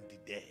and the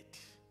dead.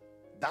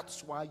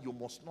 That's why you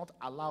must not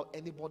allow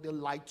anybody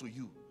lie to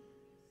you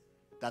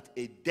that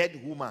a dead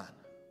woman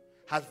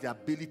has the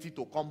ability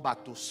to come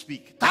back to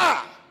speak.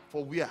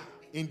 For we are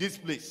in this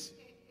place.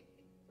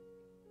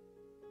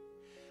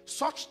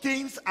 Such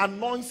things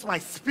annoys my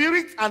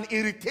spirit and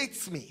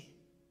irritates me.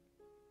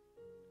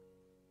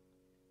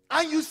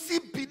 And you see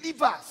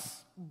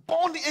believers,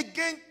 born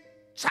again,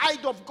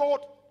 child of God,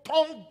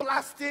 tongue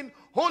blasting,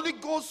 Holy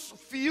Ghost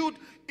filled,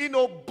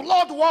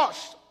 blood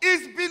washed,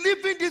 is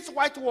believing this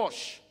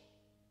whitewash.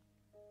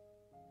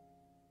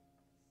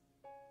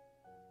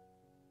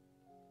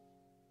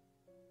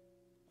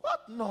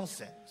 What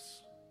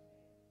nonsense.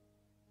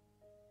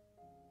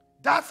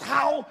 That's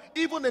how,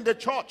 even in the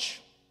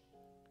church,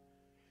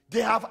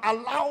 they have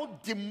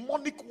allowed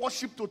demonic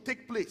worship to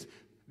take place.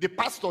 The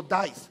pastor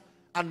dies,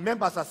 and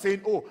members are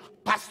saying, oh,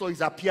 pastor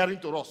is appearing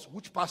to us.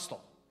 Which pastor?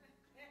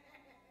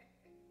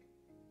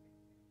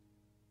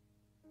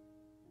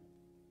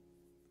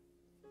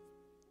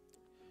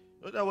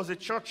 There was a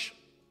church,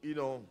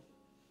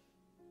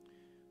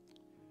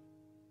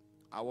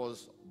 I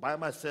was by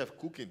myself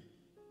cooking.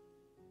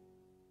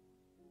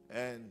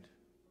 And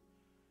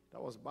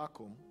that was back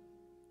home.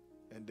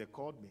 And they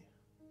called me.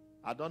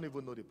 I don't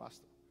even know the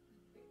pastor.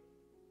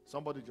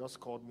 Somebody just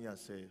called me and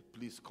said,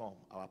 please come.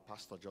 Our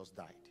pastor just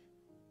died.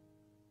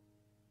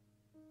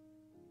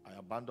 I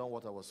abandoned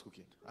what I was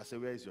cooking. I said,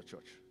 where is your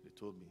church? They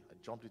told me. I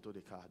jumped into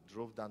the car,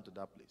 drove down to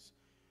that place.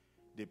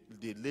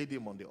 They laid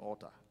him on the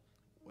altar.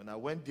 When I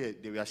went there,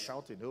 they were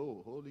shouting,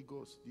 oh, Holy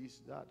Ghost,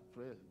 this, that,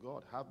 pray,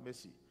 God, have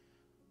mercy.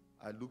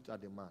 I looked at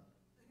the man.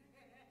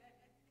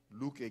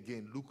 Look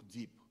again, look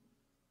deep.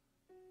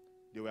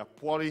 They were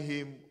pouring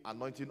him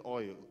anointing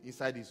oil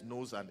inside his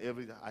nose and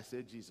everything. I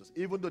said, Jesus,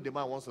 even though the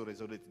man wants to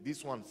resurrect,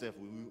 this one self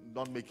will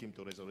not make him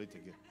to resurrect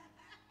again.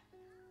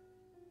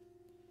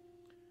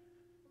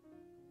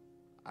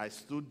 I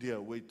stood there,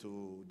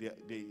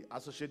 the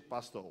associate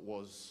pastor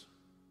was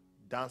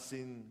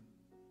dancing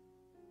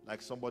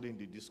like somebody in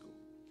the disco.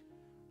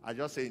 I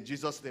just say, in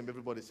Jesus' name,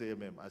 everybody say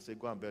amen. I say,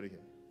 go and bury him.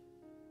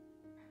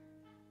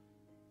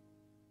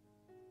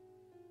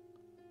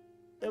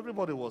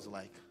 Everybody was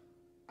like,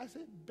 I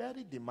said,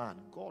 bury the man.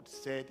 God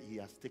said he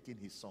has taken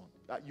his son.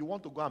 You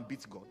want to go and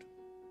beat God?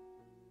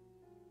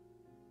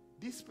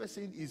 This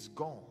person is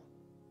gone.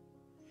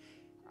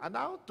 And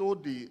I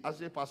told the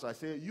associate pastor, I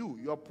said,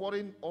 you're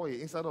pouring oil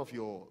inside of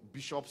your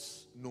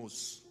bishop's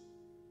nose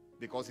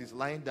because he's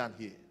lying down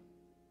here,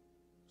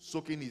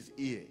 soaking his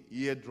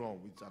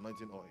eardrum with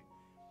anointing oil.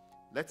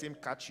 Let him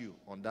catch you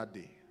on that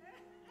day.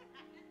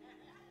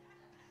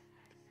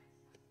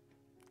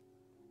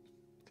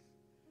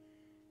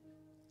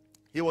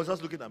 He was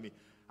just looking at me.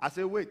 I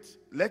said, wait,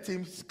 let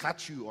him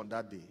catch you on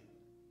that day.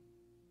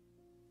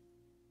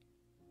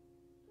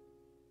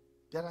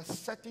 There are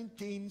certain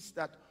things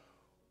that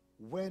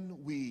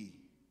when we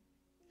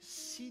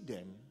see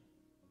them,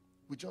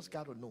 we just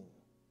got to know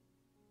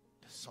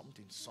there's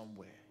something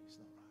somewhere. It's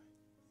not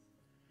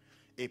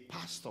right. A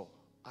pastor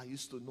I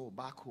used to know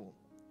back home,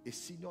 a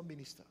senior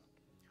minister,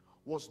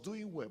 was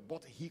doing well,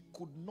 but he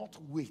could not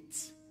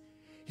wait.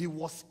 He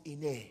was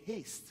in a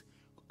haste,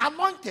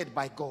 anointed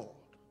by God,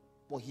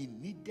 but he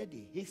needed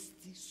a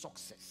hasty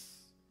success.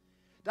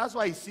 That's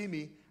why you see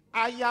me,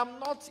 I am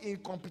not in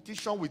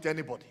competition with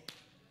anybody.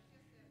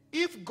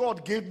 If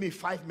God gave me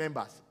 5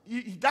 members,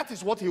 that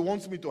is what he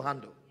wants me to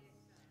handle.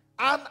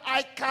 And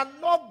I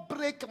cannot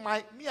break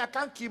I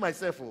can't kill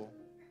myself. Oh.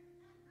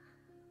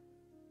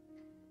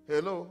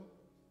 Hello?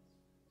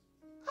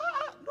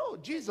 No,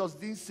 Jesus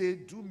didn't say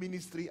do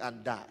ministry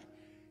and die.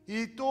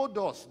 He told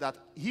us that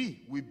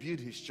he will build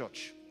his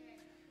church.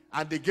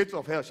 And the gates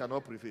of hell shall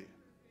not prevail.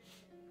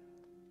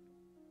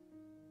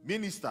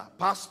 Minister,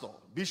 pastor,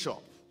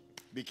 bishop,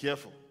 be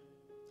careful.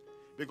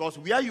 Because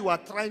where you are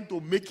trying to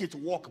make it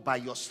work by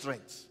your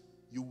strength,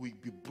 you will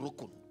be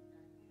broken.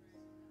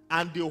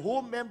 And the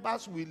whole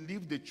members will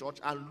leave the church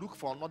and look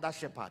for another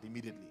shepherd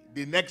immediately.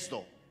 The next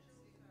door.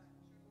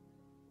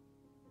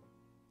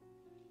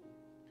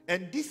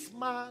 And this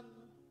man,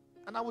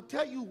 and I will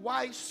tell you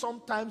why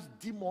sometimes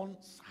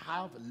demons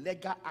have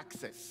legal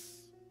access.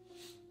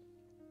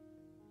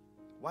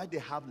 Why they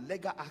have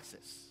legal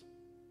access.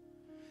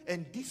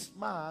 And this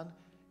man,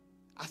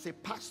 as a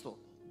pastor,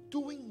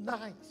 doing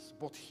nice,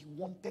 but he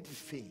wanted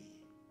fame.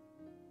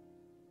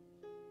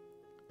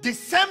 The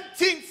same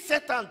thing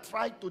Satan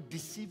tried to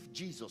deceive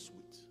Jesus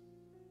with.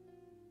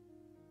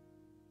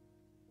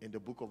 In the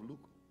book of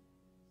Luke.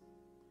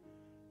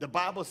 The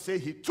Bible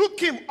says he took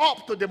him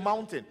up to the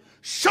mountain,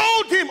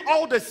 showed him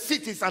all the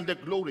cities and the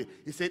glory.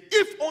 He said,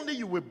 if only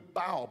you will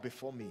bow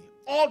before me,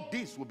 all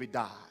this will be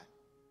done.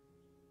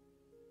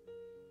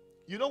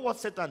 You know what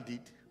Satan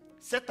did?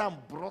 Satan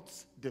brought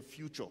the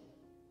future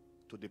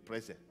to the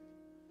present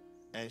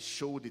and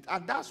showed it.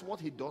 And that's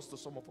what he does to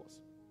some of us.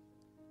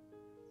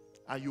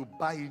 And you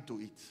buy into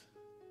it.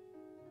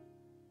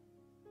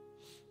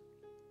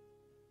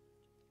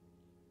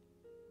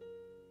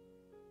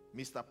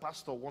 Mr.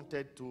 Pastor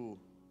wanted to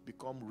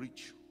become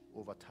rich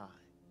over time.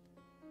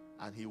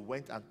 And he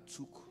went and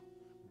took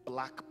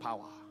black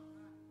power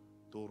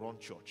to run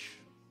church.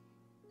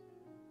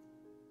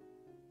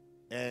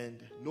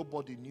 And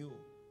nobody knew.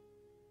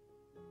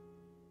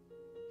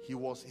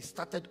 He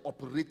started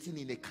operating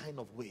in a kind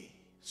of way.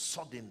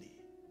 Suddenly.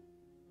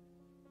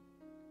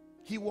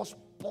 He was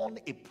born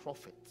a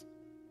prophet.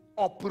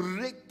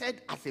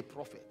 Operated as a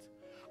prophet.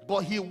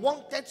 But he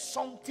wanted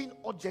something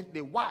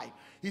urgently. Why?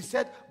 He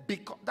said,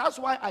 because that's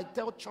why I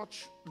tell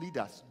church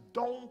leaders,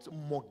 don't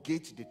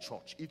mortgage the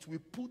church. It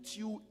will put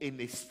you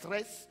in a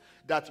stress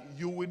that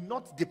you will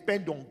not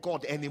depend on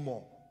God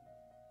anymore.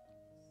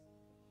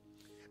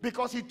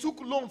 Because he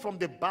took loan from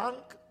the bank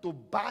to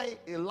buy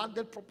a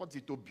landed property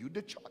to build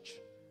the church.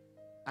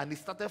 And he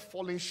started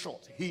falling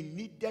short. He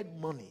needed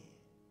money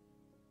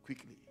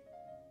quickly.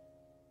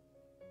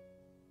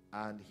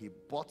 And he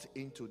bought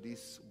into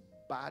this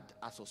bad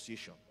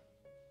association.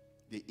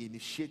 They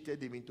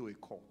initiated him into a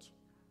cult.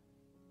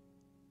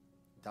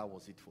 That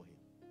was it for him.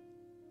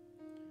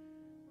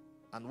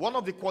 And one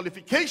of the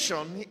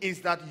qualifications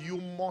is that you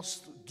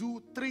must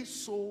do 3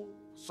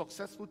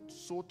 successful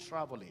soul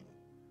traveling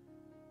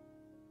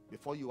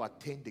before you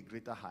attain the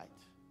greater height.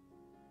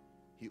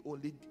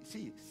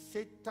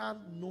 Satan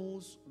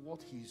knows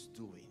what he's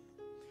doing.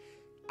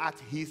 At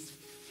his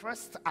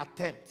first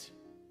attempt,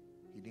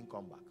 he didn't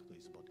come back to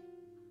his body.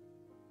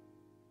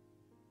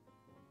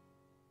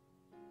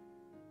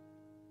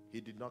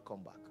 He did not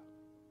come back.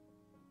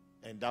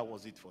 And that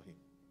was it for him.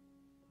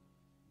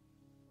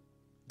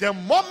 The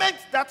moment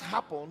that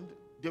happened,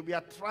 they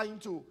were trying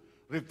to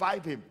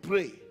revive him,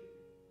 pray.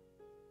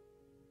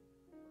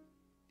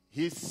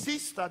 His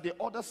sister, the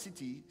other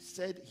city,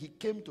 said he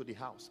came to the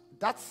house.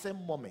 That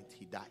same moment,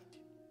 he died.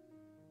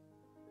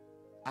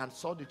 And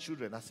saw the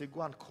children. I said,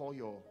 go and call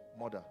your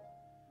mother.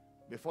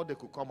 Before they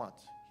could come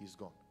out, he's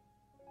gone.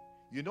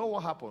 You know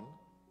what happened?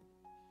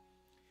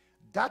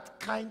 That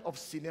kind of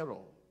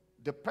scenario,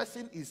 the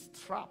person is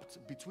trapped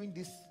between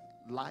this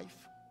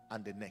life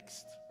and the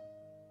next.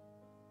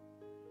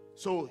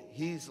 So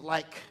he's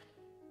like,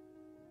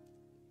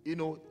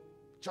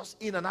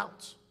 just in and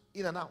out,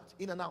 in and out,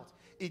 in and out.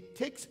 It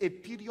takes a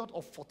period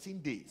of 14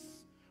 days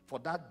for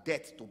that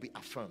death to be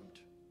affirmed.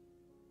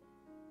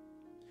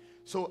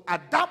 So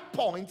at that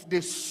point,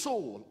 the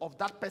soul of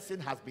that person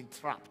has been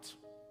trapped.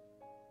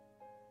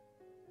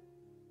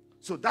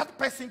 So that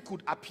person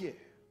could appear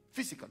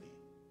physically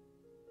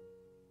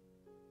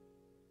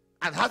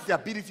and has the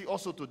ability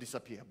also to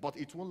disappear, but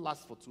it won't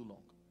last for too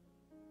long.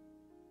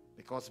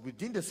 Because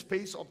within the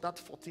space of that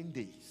 14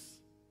 days,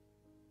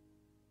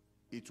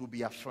 it will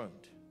be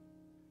affirmed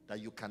that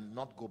you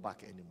cannot go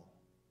back anymore.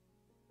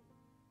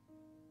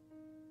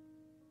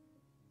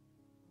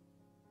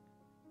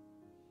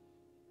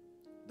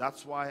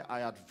 That's why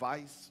I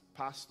advise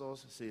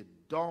pastors, say,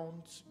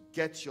 don't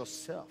get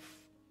yourself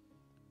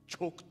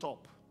choked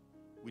up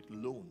with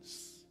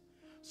loans.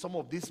 Some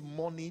of this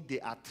money, they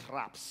are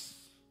traps.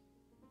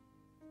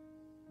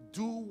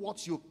 Do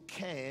what you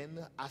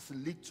can as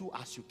little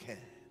as you can.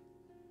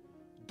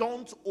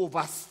 Don't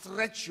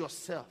overstretch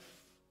yourself.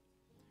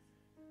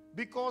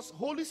 Because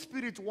Holy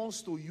Spirit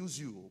wants to use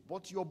you,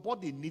 but your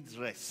body needs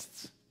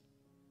rest.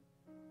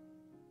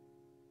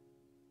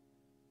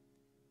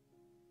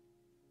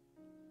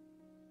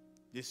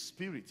 The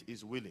spirit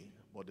is willing,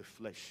 but the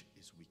flesh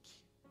is weak.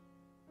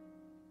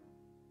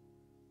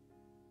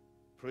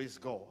 Praise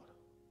God.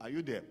 Are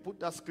you there? Put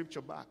that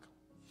scripture back.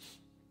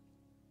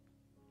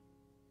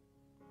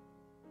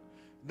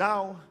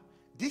 Now,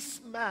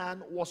 this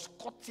man was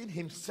cutting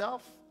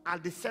himself.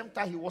 At the same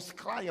time, he was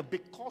crying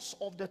because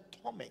of the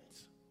torment.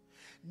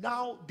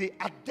 Now, the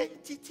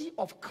identity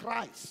of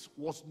Christ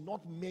was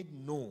not made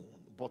known,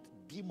 but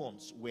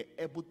demons were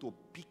able to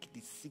pick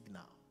the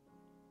signal.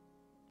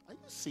 Are you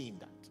seeing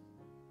that?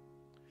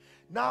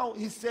 Now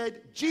he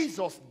said,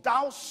 Jesus,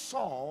 thou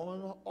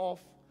Son of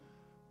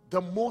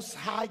the Most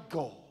High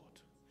God,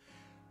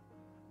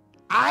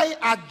 I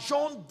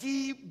adjure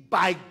thee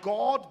by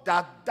God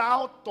that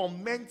thou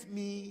torment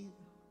me,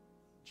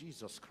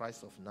 Jesus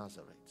Christ of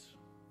Nazareth.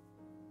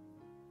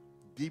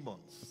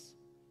 Demons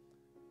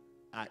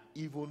are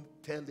even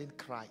telling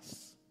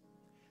Christ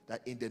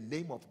that in the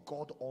name of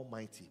God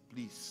Almighty,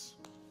 please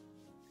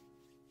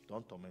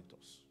don't torment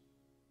us.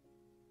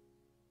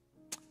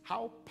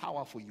 How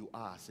powerful you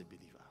are as a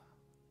believer.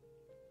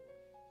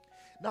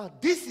 Now,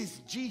 this is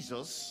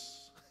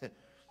Jesus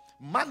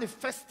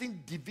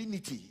manifesting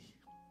divinity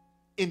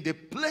in the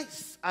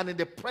place and in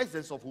the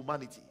presence of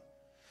humanity.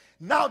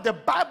 Now, the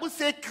Bible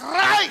says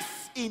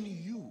Christ in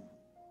you.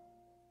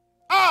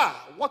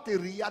 Ah, what a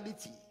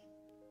reality.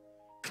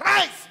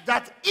 Christ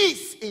that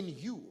is in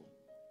you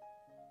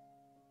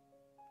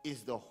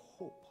is the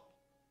hope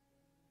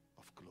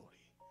of glory.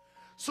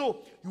 So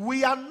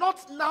we are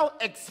not now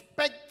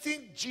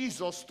expecting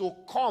Jesus to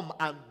come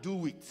and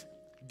do it.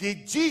 The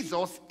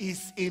Jesus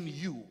is in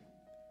you.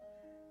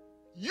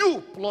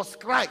 You plus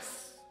Christ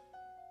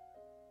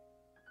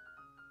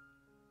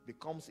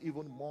becomes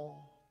even more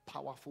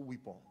powerful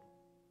weapon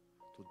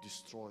to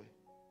destroy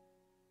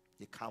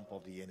the camp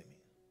of the enemy.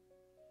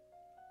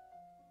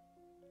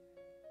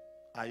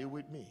 Are you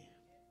with me?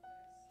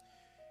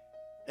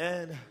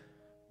 And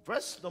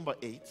verse number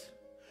 8,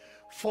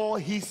 for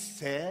he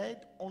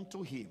said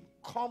unto him,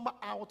 come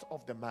out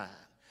of the man,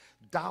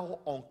 thou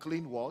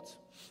unclean what?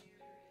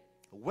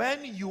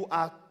 When you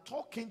are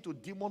talking to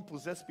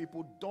demon-possessed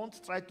people,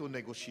 don't try to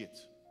negotiate.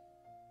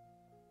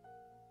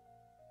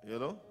 You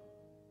know?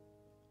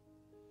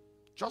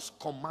 Just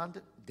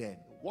command them.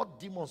 What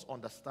demons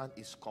understand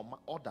is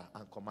order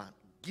and command.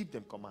 Give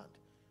them command.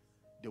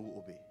 They will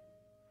obey.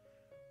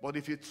 But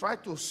if you try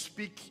to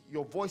speak,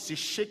 your voice is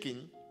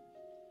shaking,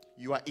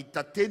 you are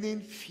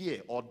entertaining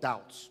fear or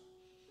doubt.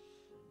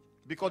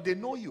 because they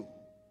know you.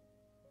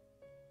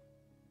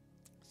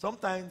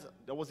 Sometimes,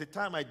 there was a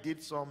time I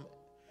did some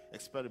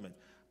experiment.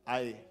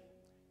 I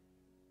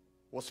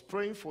was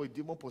praying for a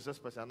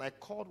demon-possessed person, and I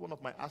called one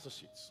of my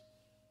associates.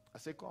 I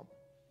said, come,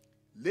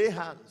 lay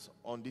hands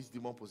on this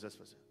demon-possessed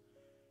person.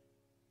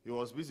 He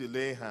was busy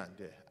laying hands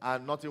there,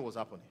 and nothing was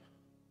happening.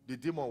 The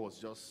demon was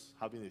just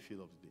having a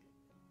feel of the day.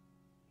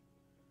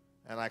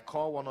 And I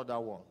called one other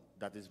one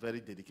that is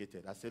very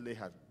dedicated. I said, lay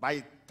hands. By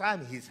the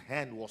time his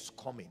hand was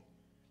coming,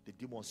 the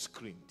demon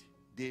screamed.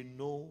 They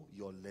know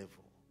your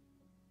level.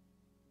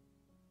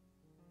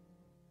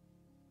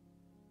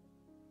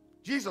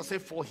 Jesus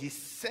said, for he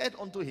said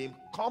unto him,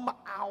 come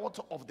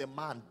out of the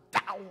man,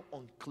 thou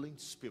unclean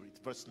spirit.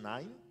 Verse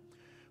 9.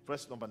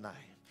 Verse number 9.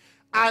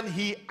 And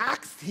he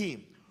asked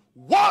him,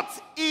 what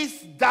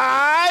is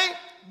thy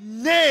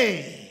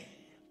name?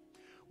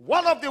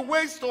 One of the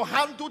ways to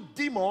handle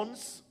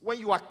demons when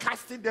you are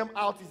casting them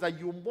out is that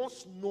you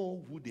must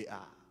know who they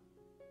are.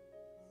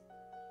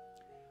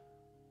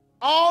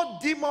 All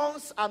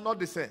demons are not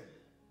the same.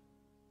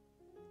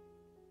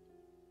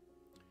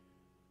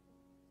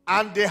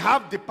 And they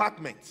have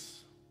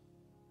departments.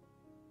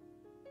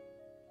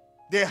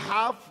 They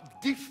have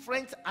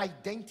different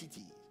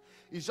identities.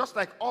 It's just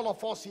like all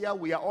of us here,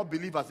 we are all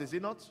believers, is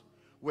it not?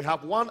 We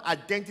have one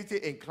identity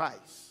in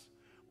Christ.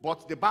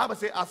 But the Bible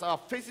says, as our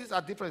faces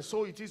are different,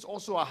 so it is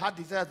also our heart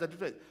desires are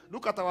different.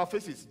 Look at our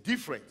faces,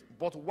 different.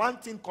 But one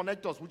thing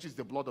connects us, which is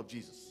the blood of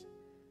Jesus.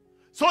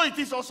 So it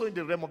is also in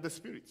the realm of the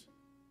spirit.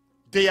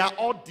 They are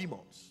all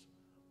demons,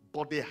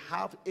 but they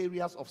have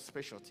areas of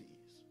specialties.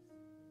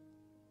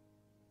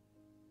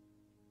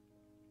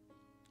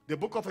 The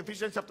book of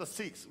Ephesians chapter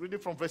 6, reading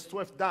from verse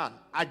 12 down,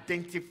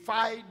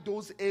 identify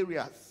those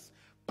areas,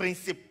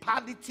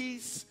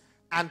 principalities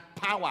and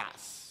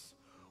powers,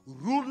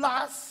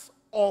 rulers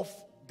of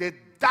the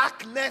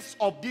darkness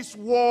of this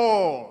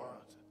world.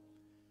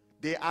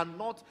 They are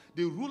not,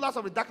 the rulers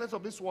of the darkness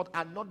of this world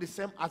are not the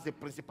same as the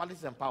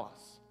principalities and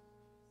powers.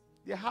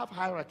 They have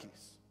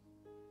hierarchies.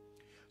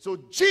 So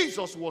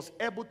Jesus was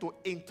able to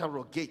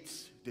interrogate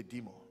the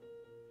demon.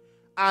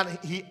 And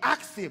he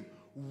asked him,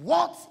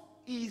 what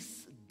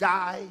is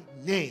thy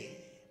name?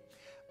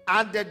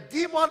 And the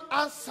demon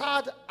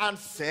answered and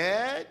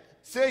said,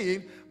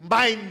 saying,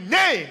 my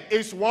name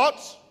is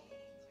what?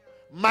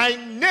 My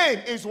name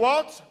is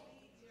what?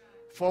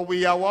 For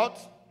we are what?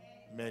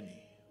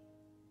 Many.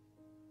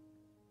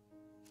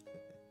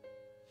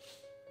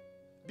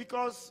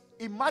 Because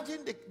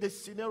imagine the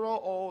scenario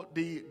or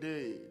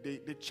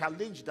the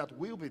challenge that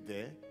will be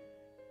there,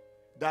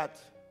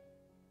 that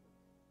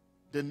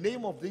the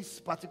name of this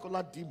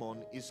particular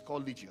demon is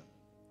called Legion.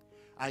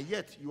 And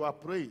yet you are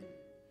praying,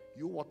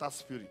 you water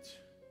spirit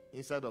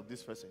inside of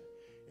this person,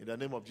 in the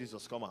name of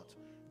Jesus, come out.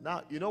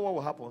 Now, you know what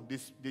will happen?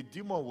 The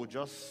demon will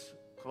just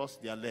cross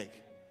their leg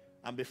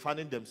and be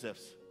fanning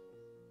themselves.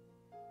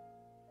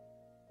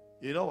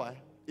 You know why?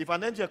 If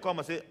an angel come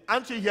and say,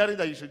 aren't you hearing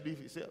that you should leave?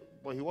 He say,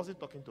 but he wasn't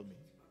talking to me.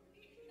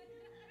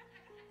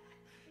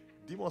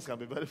 Demons can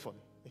be very funny.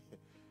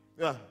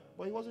 Yeah,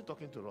 but he wasn't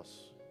talking to us.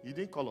 He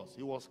didn't call us.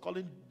 He was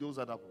calling those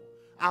other people.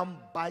 And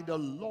by the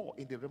law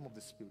in the realm of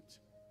the spirit,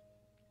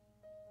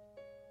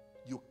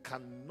 you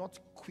cannot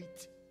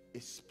quit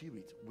a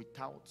spirit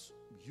without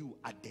you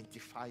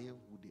identifying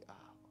who they are.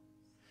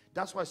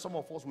 That's why some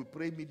of us, we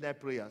pray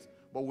midnight prayers,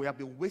 but we have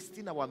been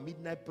wasting our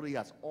midnight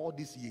prayers all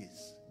these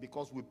years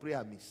because we pray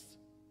amiss.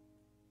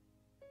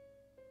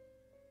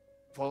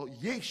 For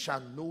ye shall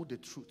know the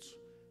truth.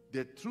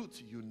 The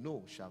truth you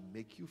know shall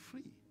make you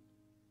free.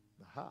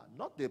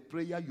 Not the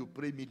prayer you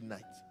pray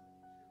midnight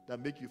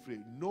that make you free.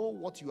 Know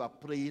what you are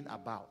praying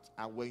about.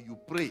 And when you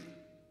pray, you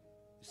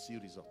see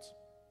results.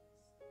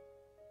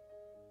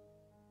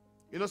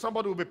 You know,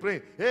 somebody will be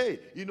praying, hey,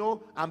 you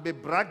know, and be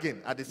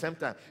bragging at the same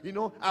time. You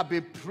know, I've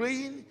been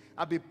praying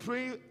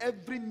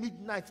every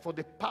midnight for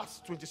the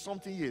past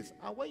 20-something years.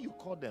 And when you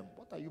call them,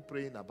 what are you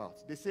praying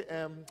about? They say,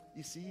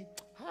 you see,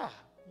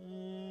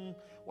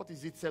 what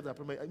is it said?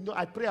 You know,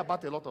 I pray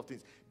about a lot of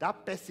things.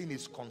 That person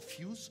is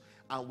confused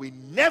and will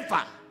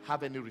never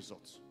have any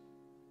results.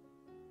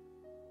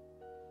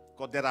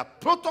 Because there are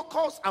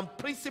protocols and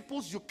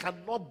principles you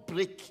cannot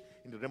break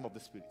in the realm of the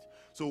spirit.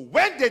 So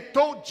when they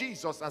told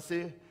Jesus and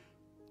say,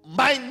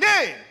 my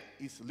name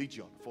is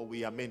Legion, for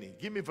we are many.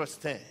 Give me verse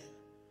 10.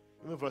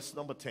 Give me verse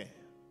number 10.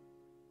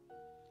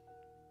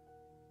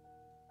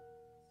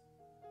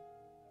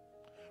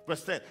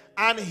 Verse 10.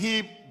 And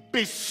he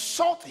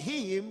besought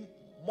him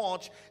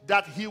much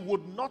that he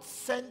would not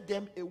send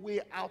them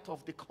away out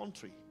of the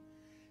country.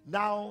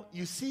 Now,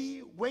 you see,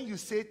 when you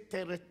say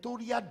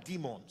territorial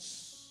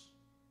demons,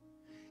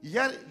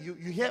 you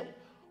hear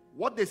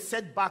what they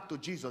said back to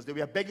Jesus. They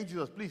were begging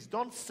Jesus, please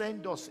don't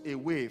send us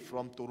away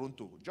from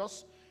Toronto.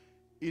 Just,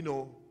 you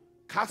know,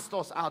 cast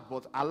us out,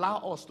 but allow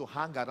us to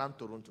hang around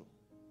Toronto.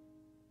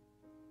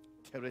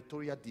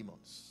 Territorial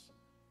demons.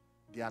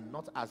 They are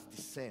not as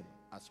the same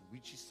as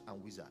witches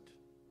and wizards.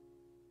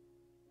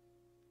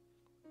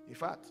 In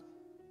fact,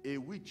 a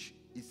witch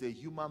is a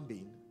human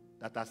being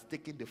that has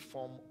taken the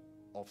form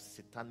of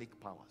satanic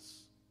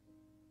powers.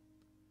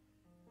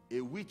 A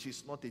witch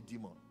is not a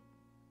demon.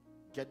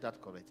 Get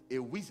that correct. A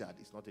wizard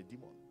is not a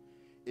demon.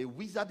 A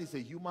wizard is a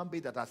human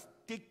being that has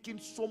taken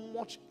so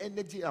much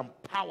energy and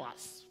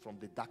powers from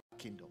the dark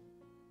kingdom.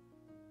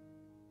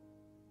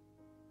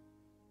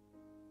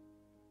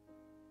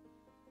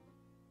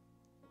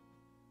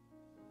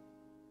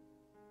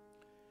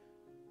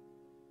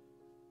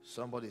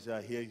 Somebody say,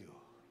 I hear you.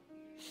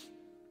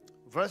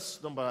 Verse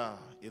number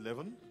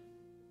 11.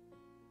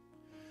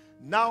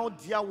 Now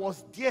there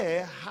was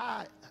there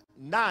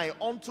nigh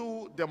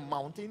unto the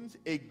mountains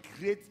a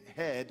great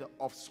herd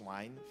of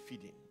swine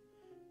feeding.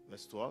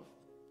 Verse 12.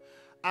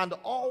 And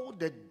all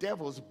the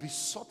devils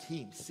besought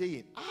him,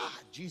 saying,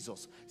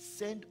 Jesus,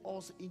 send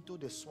us into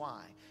the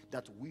swine,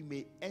 that we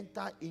may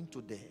enter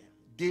into them.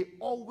 They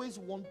always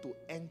want to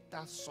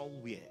enter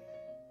somewhere.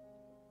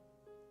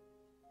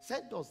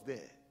 Send us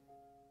there.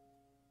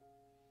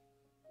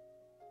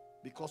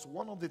 Because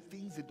one of the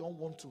things they don't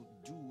want to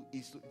do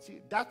is to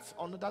see, that's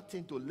another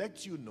thing to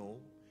let you know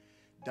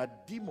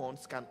that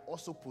demons can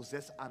also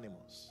possess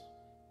animals.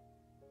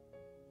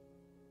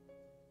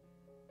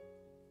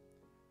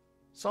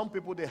 Some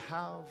people, they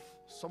have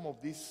some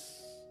of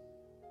these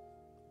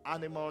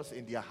animals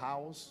in their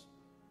house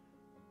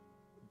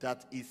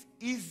that is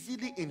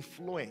easily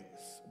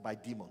influenced by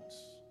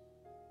demons.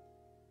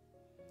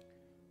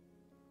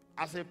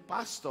 As a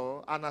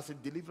pastor and as a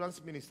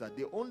deliverance minister,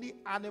 the only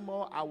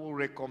animal I will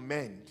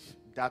recommend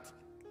that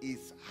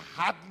is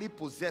hardly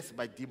possessed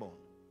by demon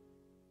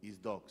is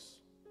dogs.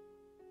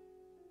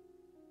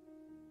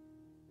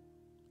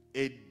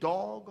 A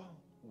dog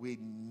will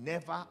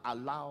never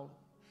allow,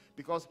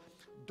 because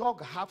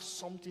dog have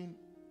something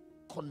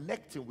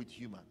connecting with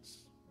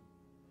humans.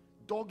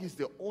 Dog is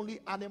the only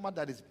animal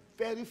that is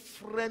very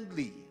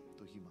friendly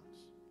to humans.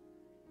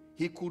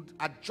 He could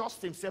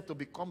adjust himself to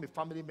become a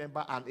family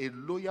member, and a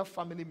loyal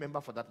family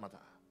member for that matter.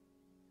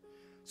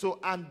 So,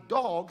 and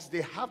dogs,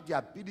 they have the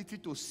ability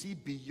to see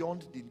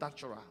beyond the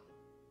natural.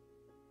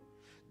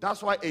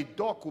 That's why a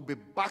dog could be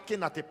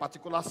barking at a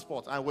particular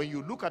spot, and when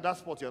you look at that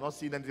spot, you're not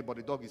seeing anything, but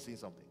the dog is seeing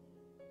something.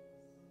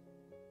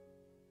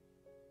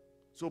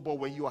 So, but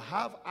when you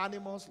have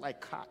animals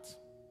like cat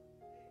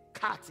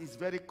is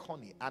very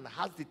cunning and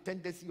has the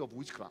tendency of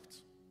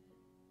witchcraft.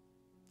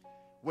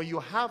 When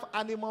you have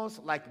animals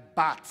like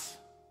bats,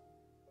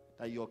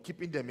 that you're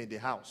keeping them in the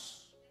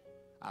house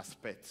as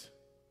pets,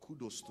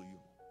 kudos to you.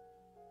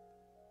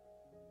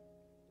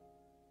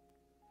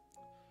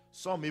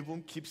 Some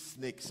even keep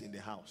snakes in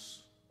the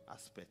house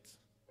as pets.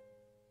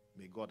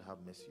 May God have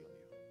mercy on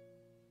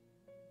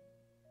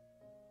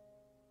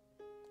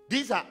you.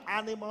 These are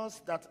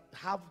animals that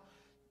have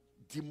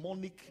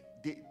demonic,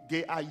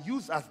 they are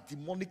used as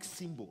demonic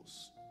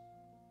symbols.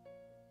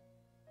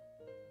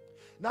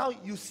 Now,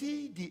 you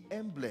see the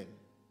emblem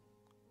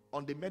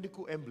on the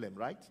medical emblem,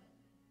 right?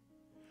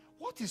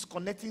 What is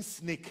connecting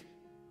snake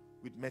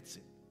with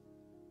medicine?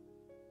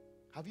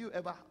 Have you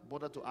ever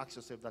bothered to ask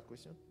yourself that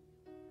question?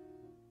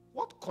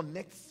 What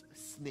connects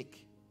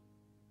snake?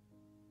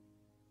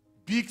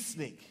 Big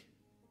snake.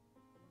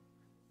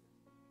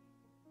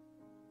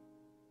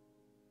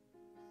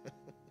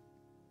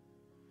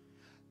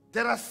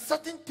 There are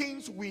certain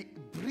things we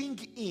bring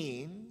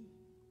in,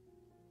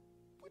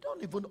 we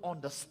don't even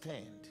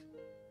understand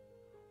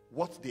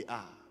what they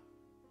are.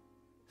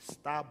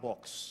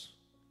 Starbucks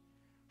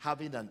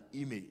having an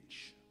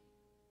image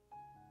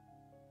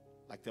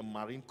like the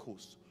Marine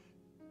Coast.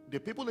 The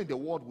people in the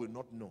world will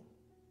not know,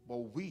 but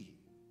we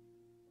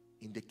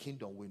in the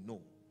kingdom will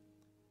know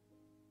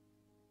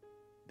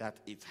that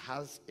it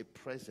has a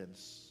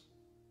presence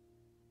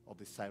of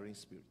the siren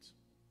spirit.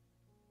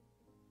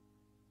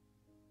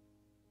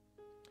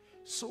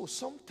 So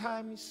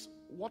sometimes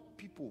what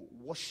people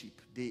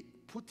worship, they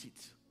put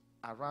it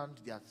around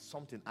their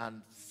something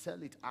and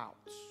sell it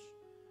out,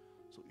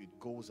 so it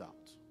goes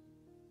out.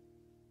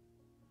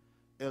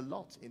 A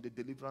lot in the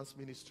deliverance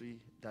ministry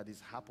that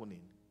is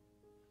happening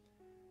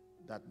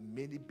that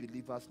many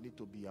believers need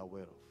to be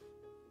aware of.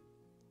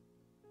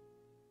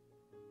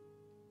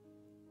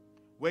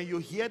 When you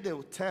hear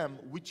the term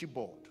witchy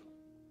board,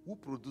 who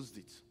produced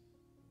it?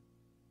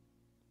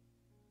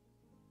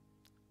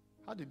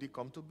 How did it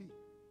come to be?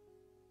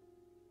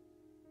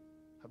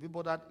 Have you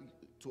bothered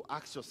to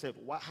ask yourself,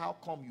 how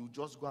come you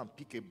just go and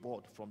pick a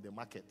board from the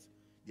market?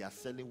 They are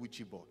selling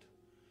witchy board,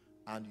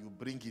 and you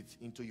bring it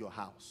into your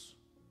house.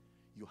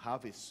 You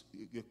have a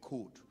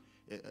code,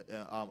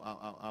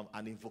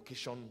 an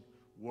invocation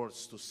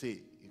words to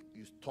say.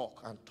 You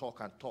talk and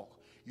talk and talk.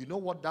 You know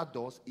what that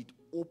does? It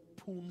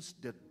opens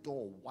the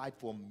door wide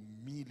for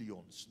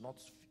millions, not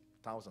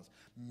thousands,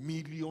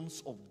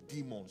 millions of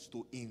demons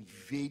to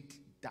invade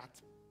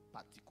that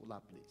particular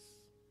place.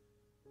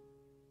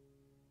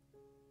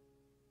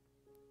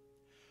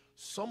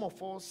 Some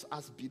of us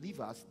as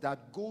believers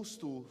that goes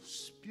to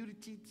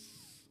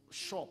spiritist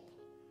shop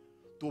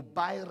to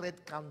buy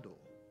red candle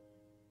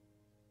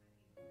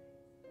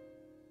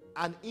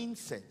and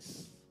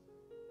incense.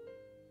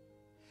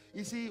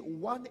 You see,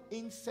 one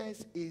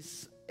incense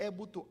is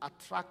able to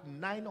attract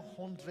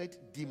 900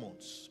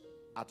 demons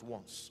at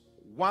once.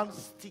 1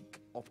 stick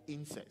of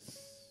incense.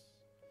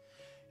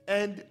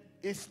 And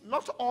it's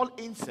not all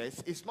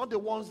incense. It's not the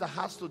ones that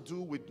has to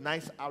do with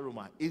nice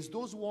aroma. It's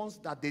those ones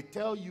that they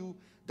tell you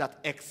that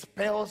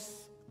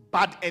expels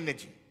bad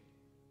energy.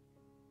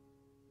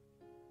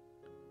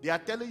 They are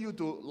telling you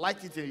to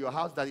light it in your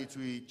house that it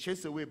will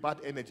chase away bad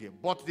energy.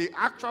 But the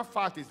actual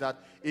fact is that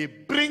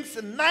it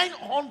brings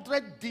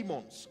 900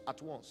 demons at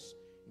once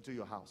into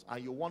your house.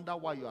 And you wonder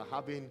why you are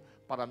having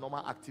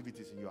paranormal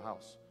activities in your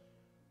house.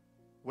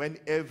 When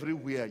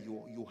everywhere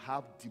you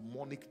have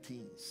demonic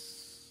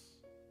things.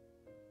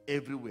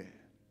 Everywhere.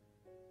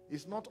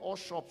 It's not all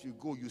shops you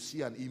go, you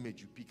see an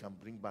image you pick and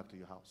bring back to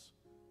your house.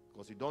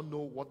 Because you don't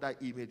know what that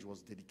image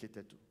was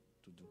dedicated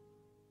to do.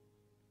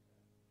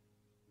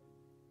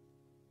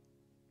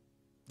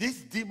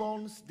 These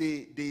demons,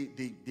 they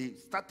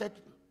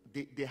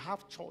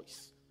have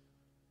choice.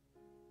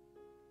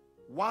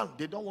 One,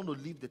 they don't want to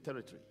leave the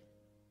territory.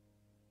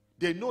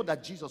 They know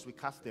that Jesus will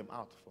cast them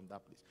out from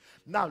that place.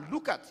 Now,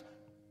 look at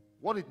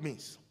what it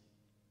means.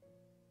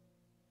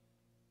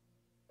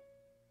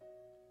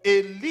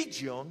 A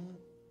legion,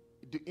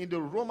 in the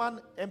Roman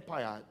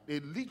Empire, a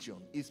legion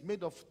is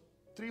made of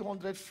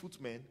 300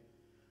 footmen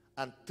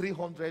and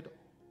 300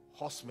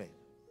 horsemen.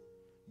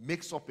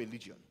 Makes up a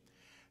legion.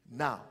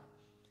 Now,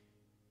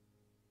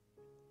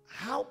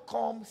 how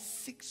come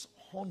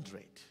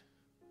 600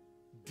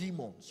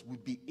 demons will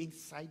be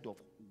inside of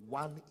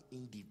one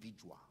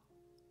individual?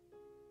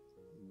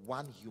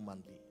 One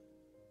human being.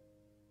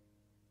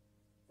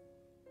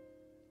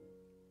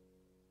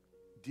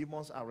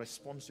 Demons are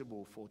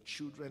responsible for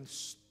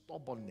children's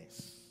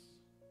stubbornness.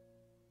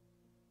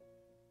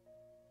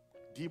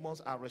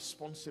 Demons are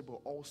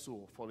responsible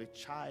also for a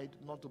child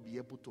not to be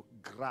able to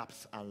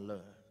grasp and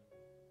learn.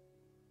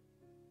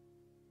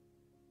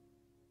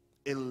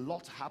 A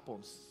lot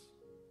happens.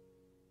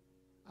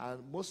 And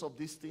most of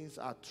these things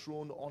are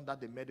thrown under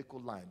the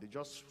medical line. They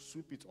just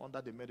sweep it under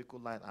the medical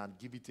line and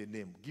give it a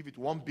name. Give it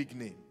one big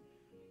name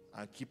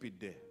and keep it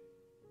there.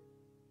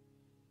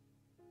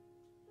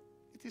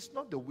 It is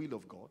not the will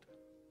of God.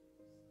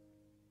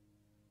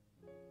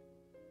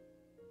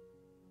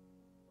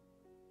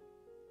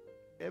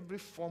 Every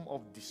form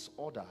of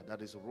disorder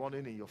that is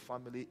running in your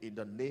family, in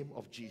the name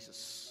of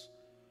Jesus,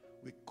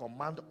 we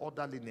command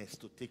orderliness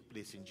to take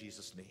place in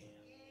Jesus' name.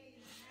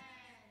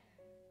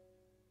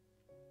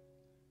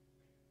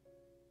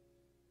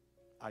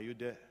 Are you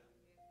there?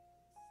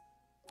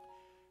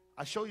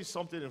 I show you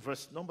something in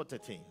verse number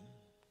 13.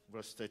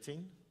 Verse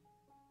 13.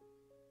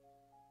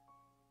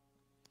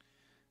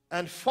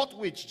 And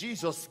forthwith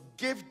Jesus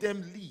gave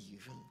them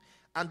leave,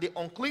 and the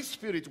unclean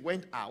spirit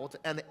went out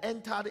and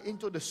entered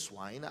into the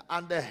swine,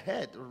 and the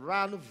head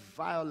ran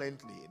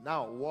violently.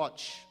 Now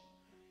watch.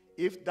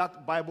 If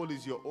that Bible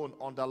is your own,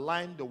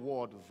 underline the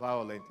word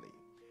violently.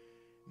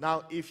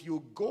 Now if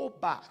you go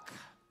back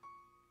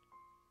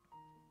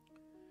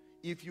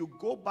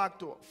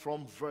to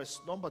from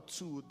verse number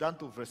 2 down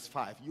to verse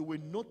 5, you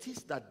will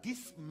notice that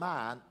this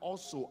man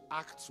also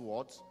acts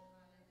what?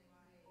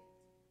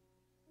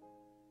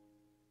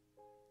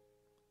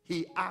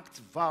 He acts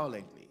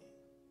violently.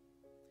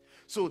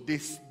 So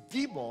this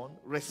demon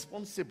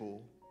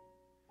responsible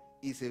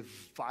is a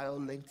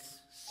violent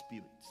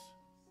spirit.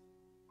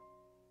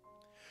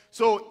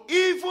 So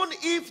even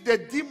if the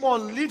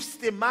demon leaves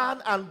the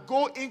man and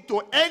go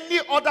into any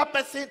other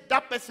person,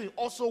 that person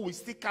also will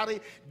still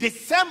carry the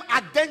same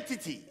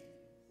identity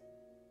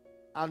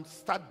and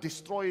start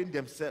destroying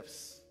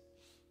themselves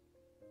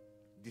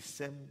the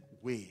same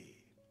way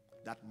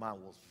that man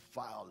was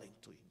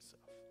violent to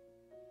himself.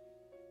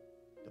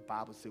 The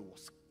Bible says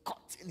was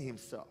cutting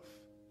himself.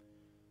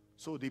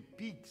 So the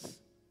pigs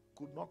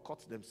could not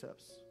cut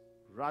themselves.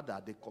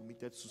 Rather, they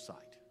committed suicide.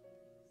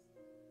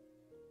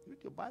 Read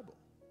your Bible.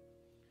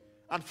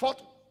 And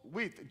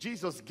forthwith,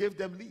 Jesus gave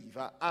them leave.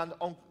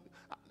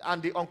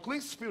 And the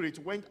unclean spirit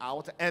went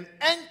out and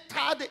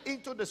entered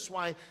into the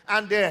swine.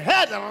 And the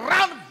head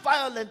ran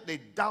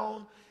violently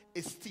down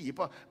a steep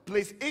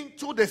place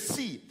into the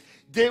sea.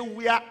 They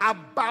were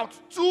about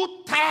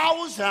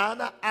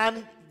 2,000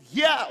 and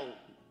yelled,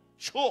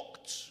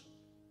 choked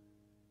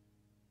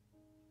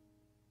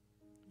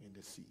in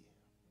the sea.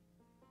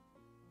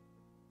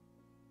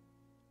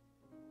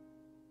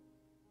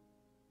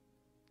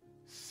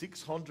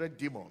 $600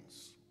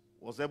 demons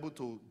was able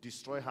to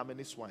destroy how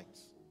many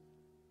swines?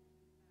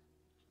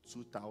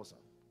 2,000.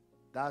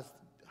 That's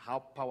how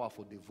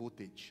powerful the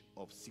voltage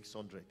of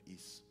 600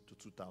 is to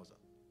 2,000.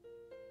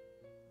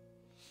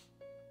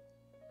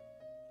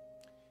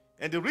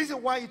 And the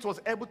reason why it was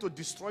able to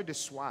destroy the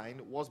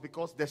swine was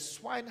because the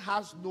swine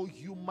has no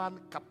human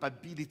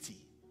capability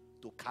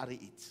to carry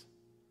it.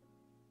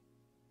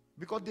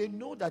 Because they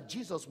know that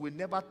Jesus will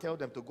never tell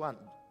them to go and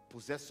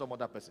possess some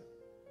other person.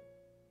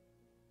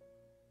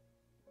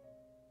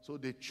 So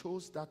they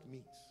chose that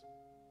means.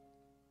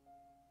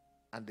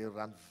 And they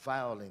ran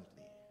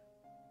violently.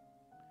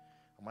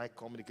 Am I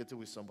communicating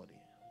with somebody?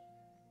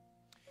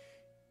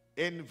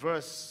 In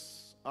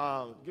verse,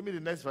 give me the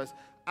next verse.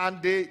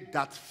 And they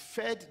that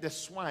fed the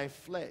swine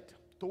fled,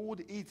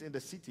 told it in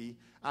the city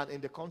and in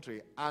the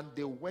country, and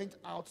they went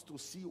out to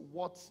see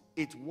what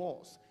it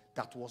was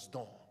that was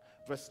done.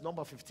 Verse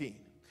number 15.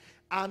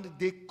 And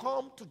they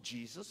come to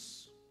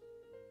Jesus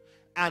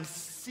and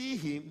see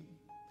him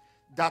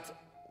that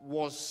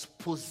was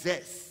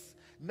possessed.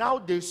 Now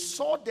they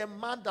saw the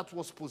man that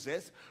was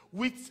possessed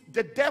with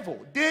the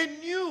devil. They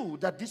knew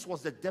that this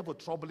was the devil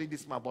troubling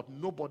this man, but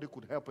nobody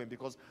could help him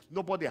because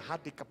nobody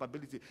had the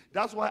capability.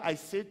 That's why I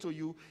say to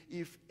you,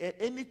 if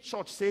any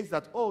church says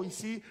that, oh, you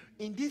see,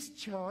 in this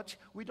church,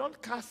 we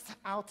don't cast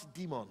out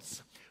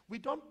demons. We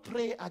don't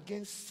pray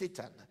against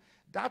Satan.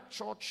 That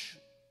church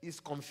is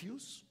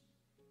confused.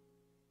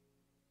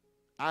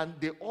 And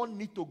they all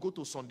need to go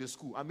to Sunday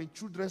school. I mean,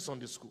 children's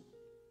Sunday school.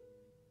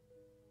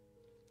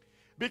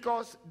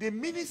 Because the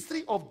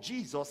ministry of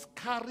Jesus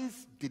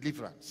carries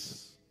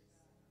deliverance.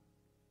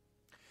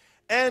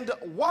 And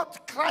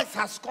what Christ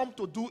has come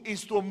to do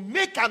is to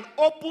make an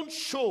open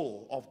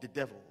show of the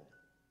devil.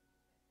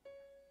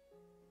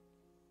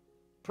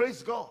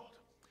 Praise God.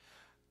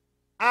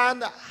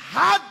 And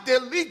had the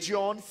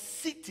legion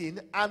sitting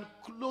and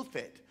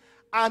clothed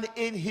and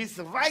in his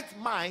right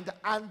mind,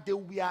 and they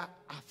were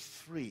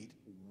afraid.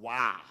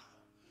 Wow.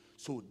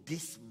 So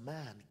this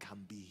man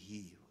can be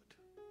healed.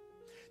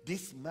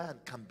 This man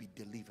can be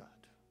delivered.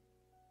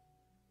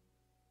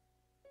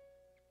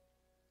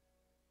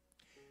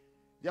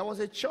 There was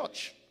a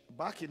church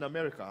back in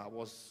America I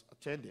was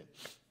attending,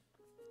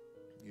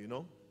 you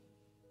know.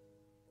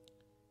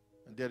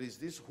 And there is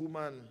this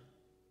woman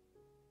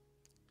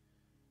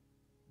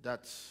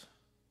that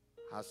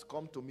has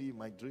come to me in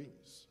my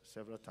dreams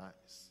several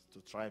times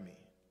to try me,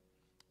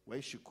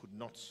 where she could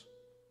not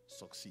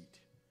succeed.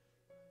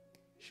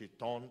 She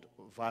turned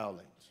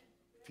violent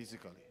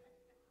physically.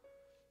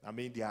 I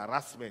mean, the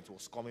harassment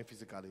was coming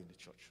physically in the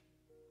church.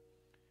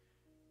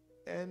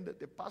 And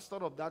the pastor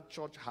of that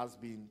church has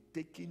been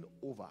taken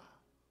over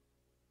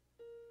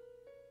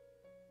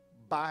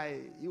by,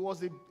 it was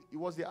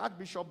the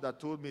archbishop that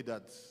told me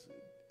that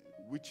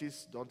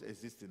witches don't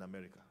exist in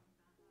America.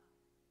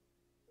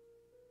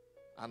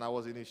 And I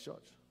was in his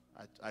church.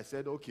 I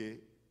said, okay,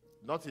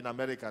 not in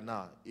America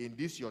now. In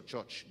this your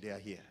church, they are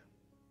here.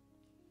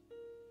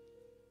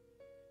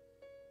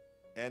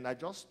 And I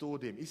just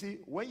told him, you see,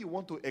 when you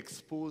want to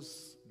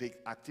expose the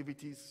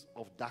activities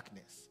of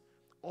darkness,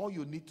 all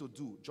you need to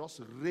do, just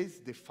raise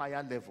the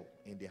fire level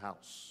in the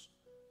house.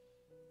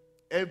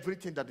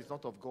 Everything that is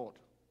not of God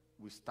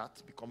will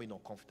start becoming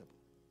uncomfortable.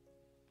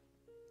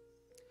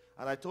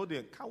 And I told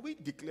him, can we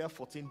declare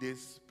 14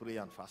 days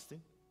prayer and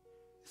fasting?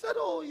 He said,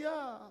 oh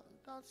yeah,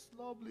 that's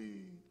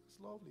lovely.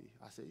 That's lovely.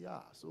 I said,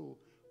 yeah. So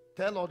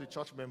tell all the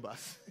church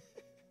members.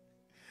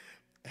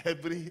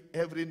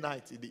 Every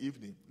night in the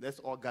evening, let's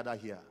all gather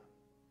here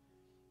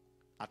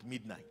at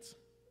midnight.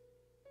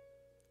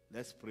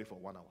 Let's pray for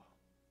 1 hour.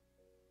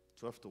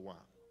 12 to 1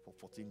 for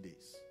 14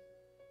 days.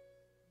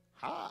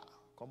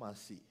 Come and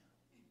see.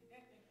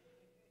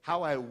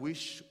 How I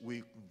wish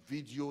we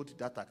videoed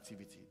that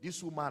activity.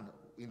 This woman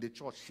in the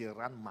church, she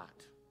ran mad.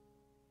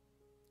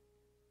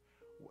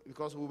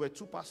 Because we were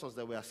 2 pastors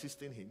that were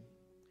assisting him.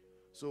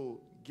 So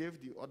gave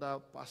the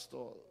other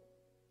pastor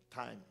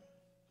time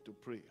to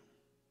pray.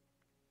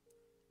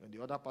 When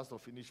the other pastor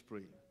finished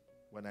praying,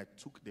 when I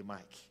took the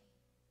mic,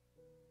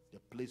 the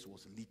place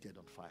was lit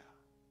on fire.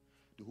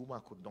 The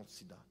woman could not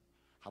sit down.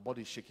 Her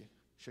body is shaking,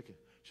 shaking,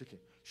 shaking.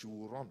 She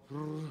will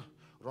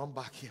run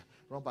back here,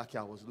 run back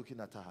here. I was looking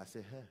at her. I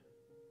said, hey,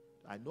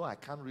 I know I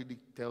can't really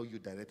tell you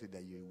directly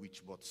that you're a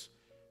witch, but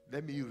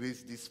let me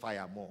raise this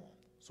fire more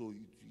so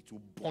it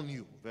will burn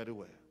you very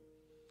well.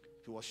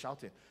 She was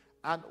shouting.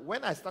 And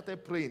when I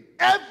started praying,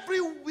 every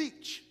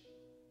witch,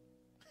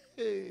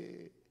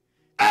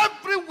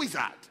 every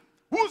wizard,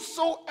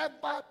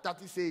 whosoever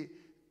that is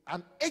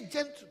an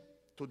agent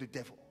to the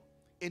devil,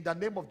 in the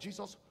name of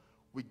Jesus,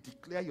 we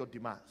declare your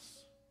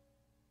demands.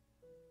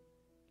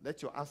 Let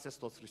your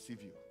ancestors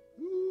receive you.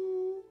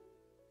 Ooh.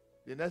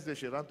 The next day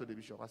she ran to the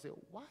bishop. I said,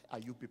 why are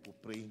you people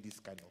praying this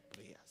kind of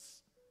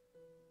prayers?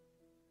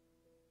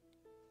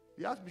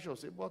 The archbishop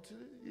said, but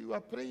you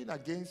are praying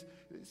against.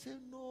 He said,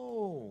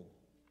 no.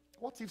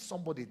 What if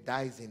somebody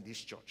dies in this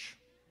church?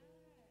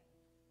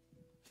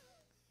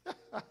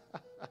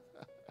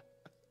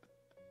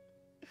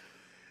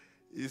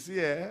 You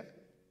see,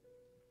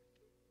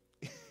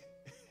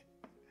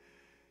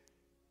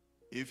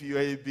 if you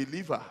are a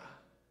believer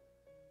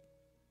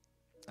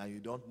and you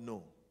don't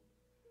know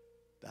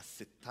that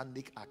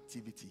satanic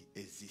activity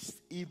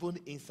exists even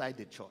inside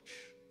the church,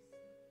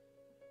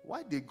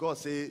 why did God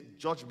say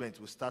judgment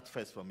will start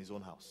first from his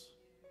own house?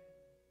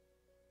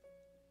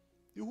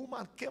 The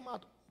woman came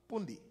out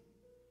openly.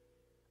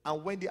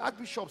 And when the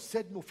archbishop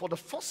said no, for the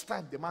first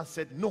time the man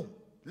said no.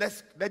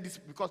 Let's let this,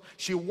 because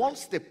she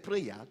wants the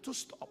prayer to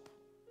stop.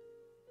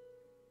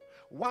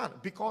 One,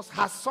 because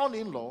her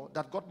son-in-law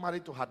that got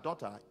married to her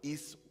daughter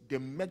is the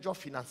major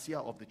financier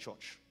of the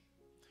church.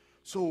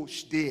 So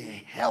they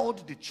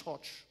held the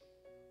church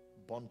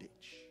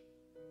bondage.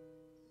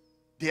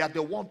 They are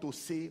the one to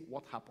say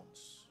what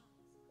happens.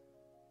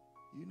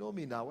 You know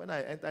me now. When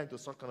I enter into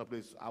such kind of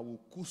place, I will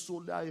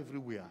kusola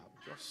everywhere.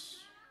 Just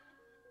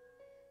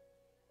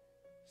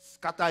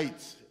scatter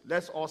it.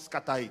 Let's all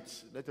scatter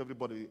it. Let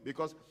everybody.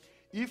 Because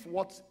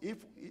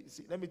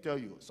see, let me tell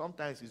you,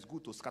 sometimes it's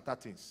good to scatter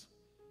things.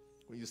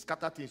 When you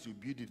scatter things, you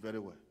build it very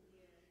well.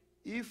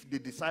 If the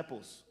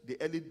disciples, the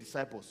early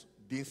disciples,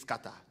 didn't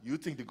scatter, you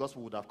think the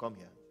gospel would have come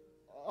here?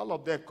 All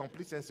of their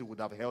complacency would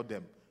have held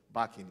them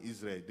back in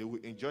Israel. They will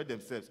enjoy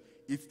themselves,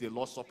 eat the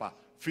Lord's Supper,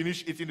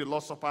 finish eating the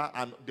Lord's Supper,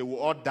 and they will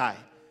all die.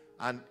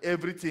 And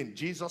everything,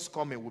 Jesus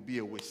coming, will be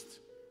a waste.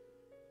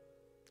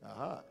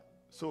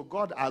 So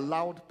God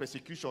allowed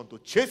persecution to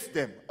chase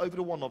them,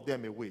 every one of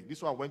them away.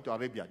 This one went to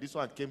Arabia. This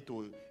one came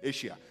to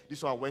Asia.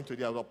 This one went to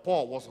the other.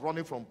 Paul was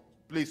running from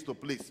place to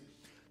place.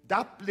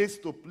 That place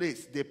to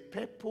place, the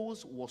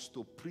purpose was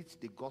to preach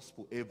the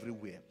gospel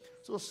everywhere.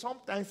 So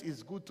sometimes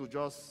it's good to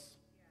just...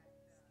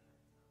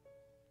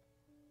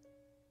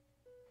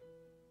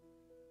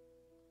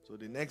 So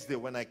the next day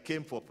when I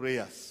came for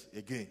prayers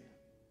again,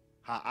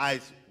 her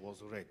eyes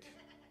was red.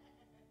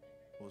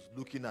 Was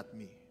looking at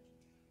me.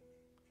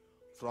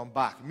 From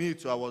back. Me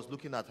too, I was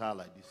looking at her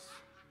like this.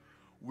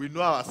 We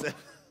know ourselves.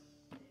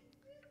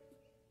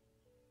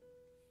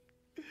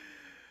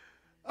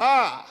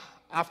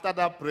 After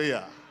that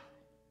prayer,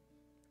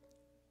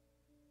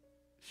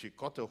 she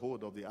caught a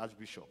hold of the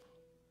archbishop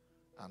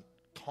and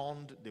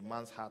turned the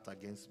man's heart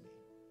against me.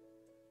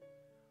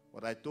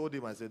 But I told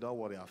him, I said, don't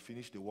worry, I've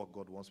finished the work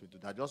God wants me to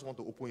do. I just want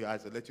to open your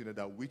eyes and let you know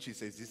that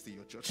witches exist in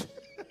your church.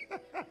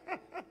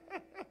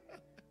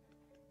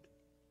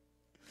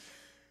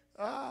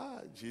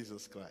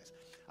 Jesus Christ.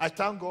 I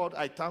thank God,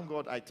 I thank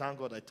God, I thank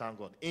God, I thank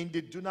God. In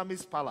the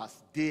Dunamis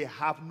Palace, they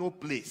have no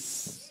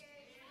place.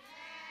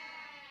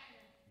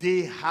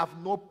 They have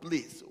no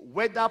place,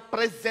 whether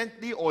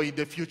presently or in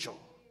the future.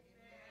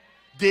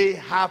 They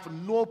have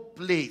no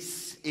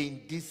place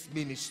in this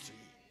ministry.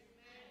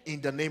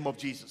 In the name of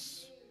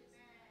Jesus.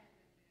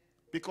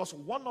 Because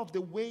one of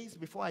the ways,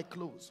 before I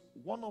close,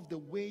 one of the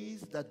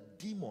ways that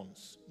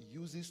demons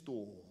uses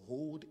to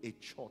hold a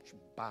church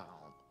bound,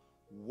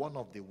 one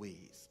of the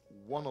ways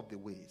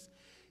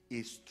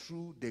is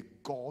through the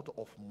god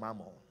of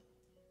Mammon.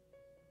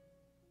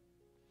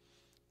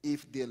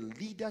 If the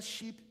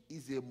leadership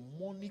is a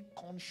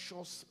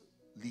money-conscious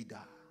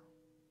leader,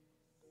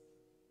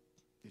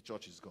 the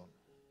church is gone.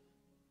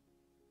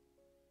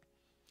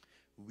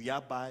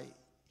 Whereby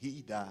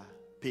he that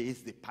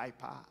pays the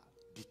piper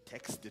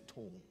detects the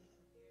tone,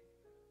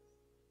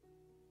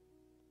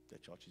 the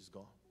church is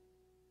gone.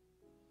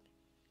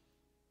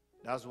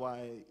 That's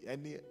why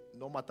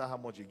no matter how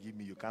much you give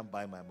me, you can't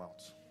buy my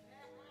mouth.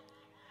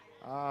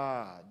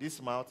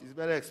 This mouth is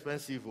very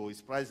expensive,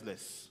 it's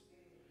priceless.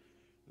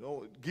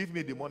 No, give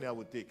me the money, I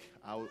will take.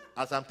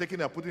 As I'm taking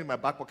it, I put it in my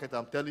back pocket,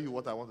 I'm telling you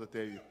what I want to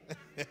tell you.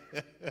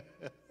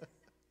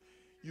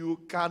 You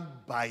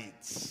can't buy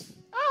it.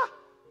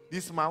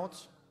 This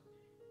mouth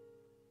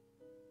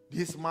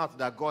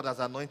that God has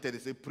anointed,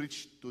 is a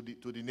preach to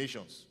the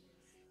nations.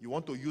 You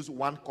want to use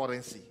one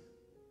currency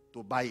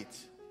to buy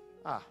it.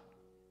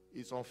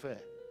 It's unfair.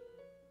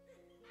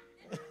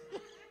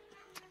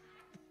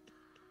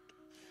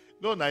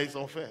 No, it's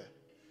unfair.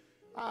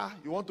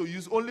 You want to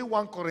use only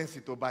one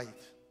currency to buy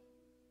it.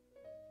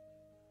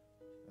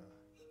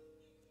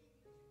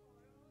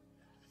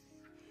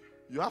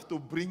 You have to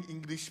bring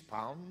English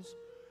pounds,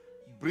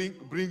 bring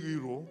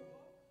euro,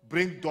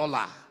 bring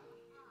dollar,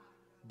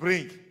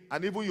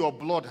 and even your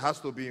blood has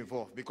to be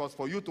involved, because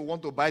for you to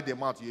want to buy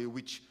them out, you're a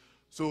witch.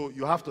 So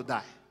you have to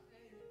die.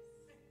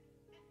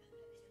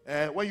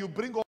 When you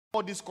bring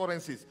all these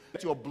currencies,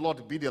 let your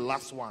blood be the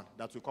last one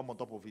that will come on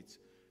top of it.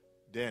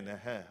 Then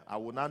I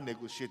will now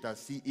negotiate and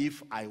see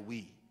if I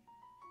will.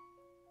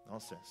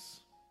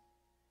 Nonsense.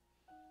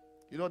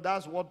 You know,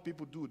 that's what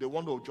people do. They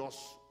want to just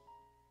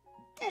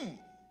boom.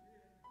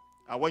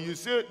 And when you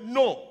say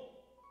no,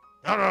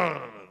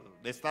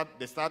 they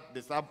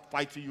start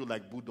fighting you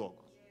like bulldog.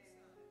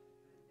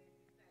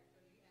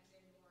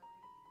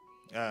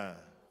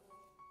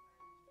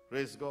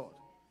 Praise God.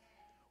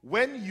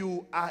 When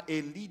you are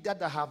a leader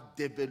that have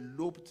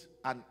developed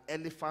an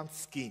elephant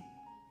skin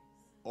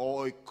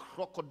or a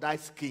crocodile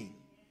skin,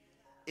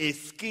 a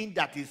skin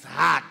that is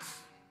hard,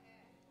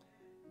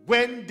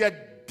 when the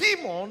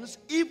demons,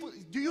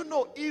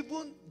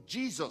 even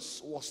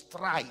Jesus was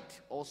tried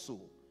also.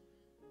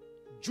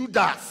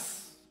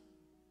 Judas,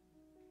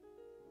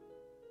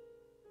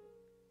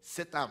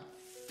 Satan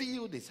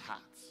filled his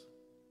heart.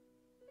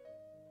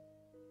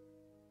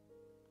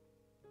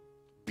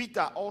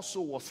 Peter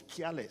also was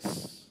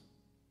careless.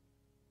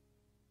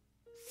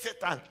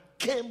 Satan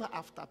came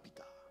after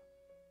Peter.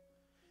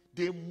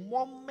 The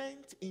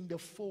moment in the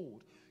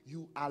fold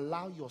you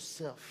allow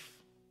yourself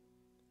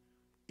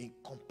in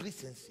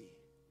complacency,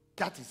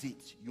 that is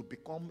it. You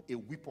become a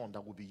weapon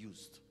that will be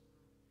used.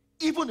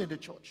 Even in the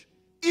church.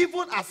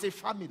 Even as a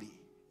family.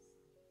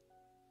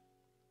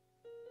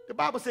 The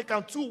Bible says,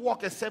 can two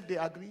walk except they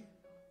agree?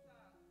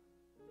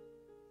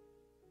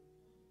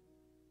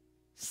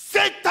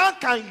 Satan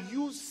can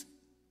use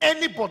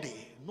anybody,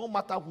 no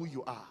matter who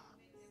you are.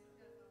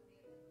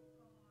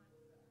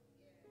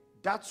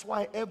 That's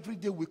why every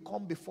day we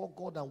come before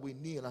God and we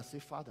kneel and say,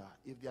 Father,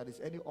 if there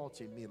is any ought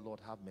in me, Lord,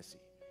 have mercy.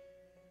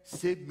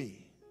 Save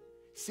me.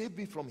 Save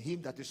me from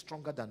him that is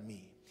stronger than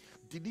me.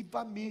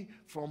 Deliver me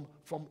from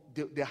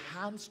the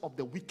hands of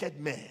the wicked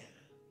man.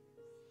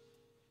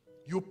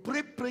 You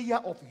pray prayer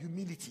of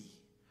humility,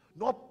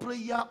 not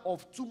prayer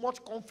of too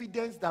much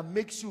confidence that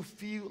makes you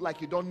feel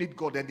like you don't need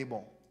God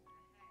anymore.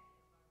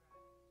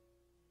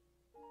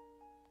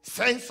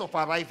 Sense of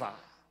arrival.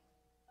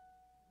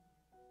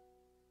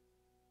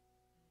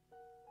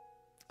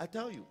 I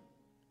tell you,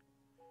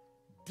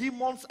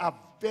 demons are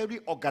very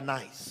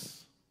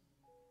organized.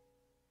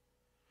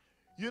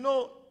 You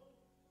know,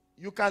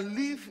 you can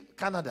leave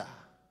Canada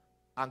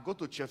and go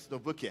to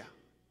Czechoslovakia.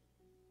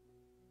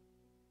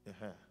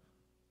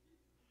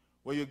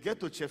 When you get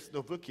to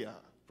Czechoslovakia,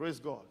 praise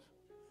God,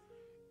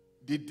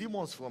 the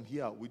demons from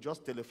here, we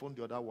just telephone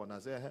the other one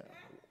and say, hey.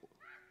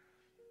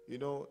 You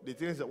know, the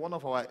thing is that one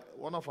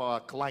of our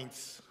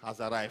clients has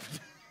arrived.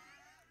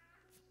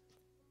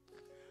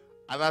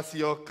 And as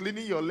you're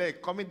cleaning your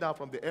leg, coming down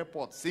from the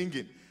airport,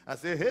 singing, I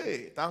say,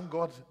 hey, thank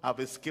God I've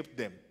escaped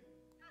them.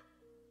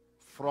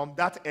 From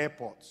that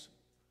airport,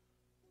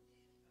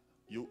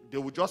 they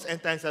will just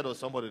enter inside of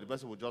somebody, the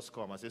person will just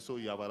come and say, so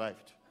you have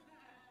arrived.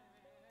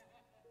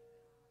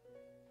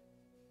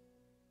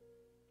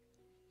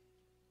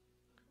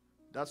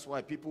 That's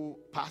why people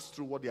pass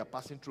through what they are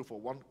passing through for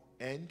one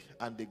end,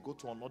 and they go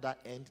to another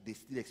end, they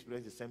still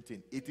experience the same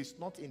thing. It is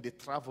not in the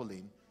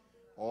traveling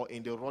or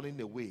in the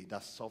running away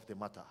that solves the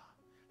matter.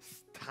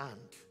 Stand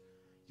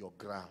your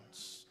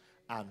grounds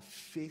and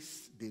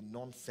face the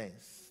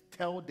nonsense.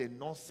 Tell the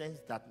nonsense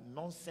that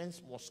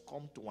nonsense must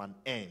come to an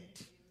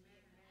end.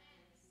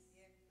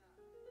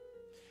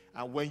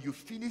 And when you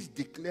finish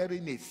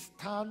declaring it,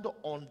 stand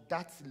on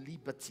that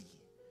liberty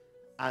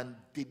and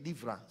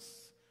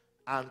deliverance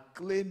and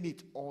claim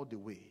it all the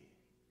way.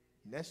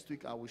 Next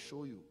week I will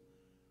show you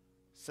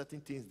certain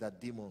things that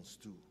demons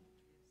do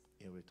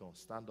in return.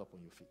 Stand up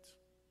on your feet.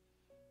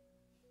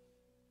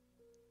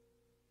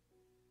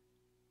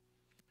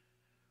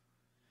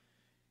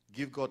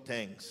 Give God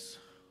thanks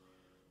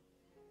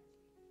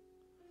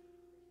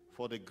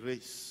for the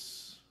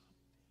grace,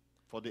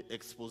 for the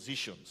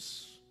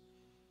expositions.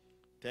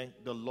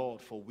 Thank the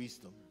Lord for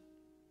wisdom.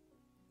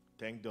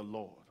 Thank the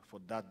Lord for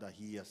that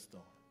he has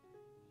done.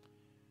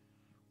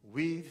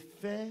 We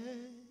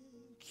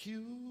thank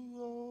you,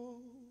 O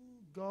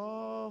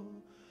God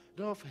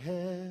of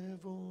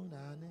heaven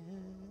and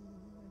earth.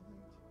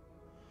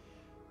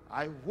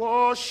 I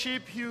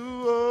worship you,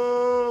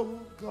 O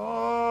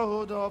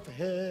God of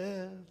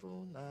heaven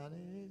and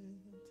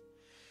earth.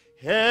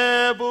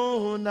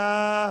 Heaven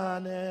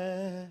and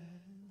earth.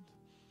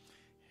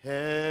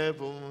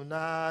 Heaven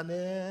and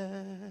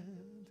earth.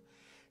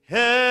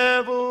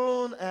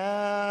 Heaven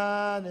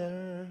and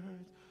earth.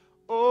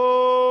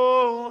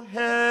 Oh,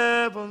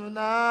 heaven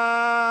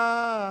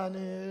and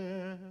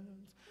earth.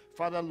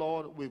 Father,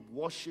 Lord, we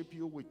worship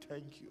you, we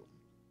thank you.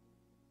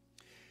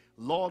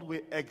 Lord,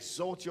 we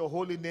exalt your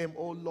holy name,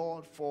 oh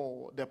Lord,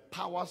 for the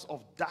powers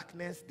of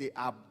darkness, they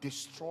are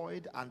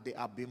destroyed and they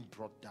are being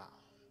brought down.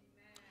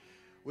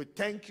 We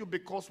thank you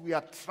because we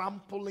are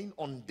trampling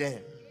on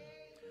them.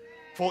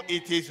 For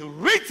it is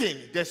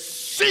written, the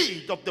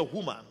seed of the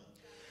woman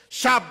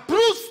shall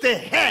bruise the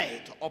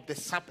head of the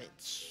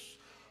serpent.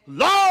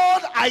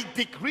 Lord, I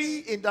decree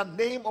in the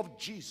name of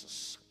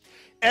Jesus,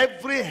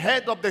 every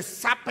head of the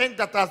serpent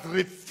that has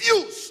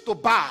refused to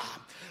bow,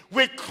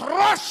 we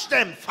crush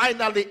them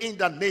finally in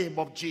the name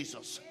of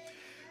Jesus.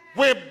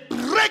 We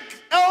break,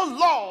 oh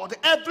Lord,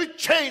 every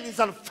chains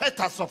and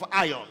fetters of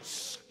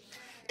irons.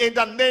 In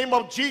the name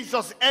of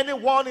Jesus,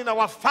 anyone in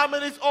our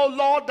families, oh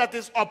Lord, that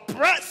is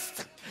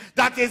oppressed,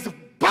 that is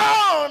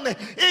bound,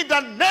 in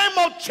the name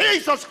of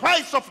Jesus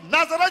Christ of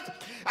Nazareth,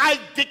 I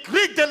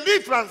decree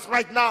deliverance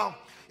right now.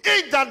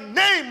 In the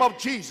name of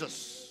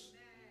Jesus.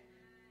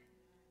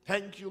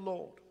 Thank you,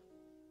 Lord.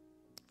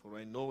 For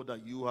I know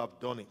that you have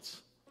done it.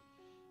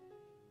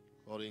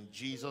 For in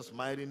Jesus'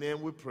 mighty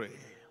name we pray.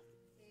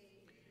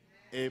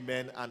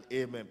 Amen and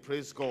amen.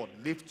 Praise God.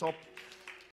 Lift up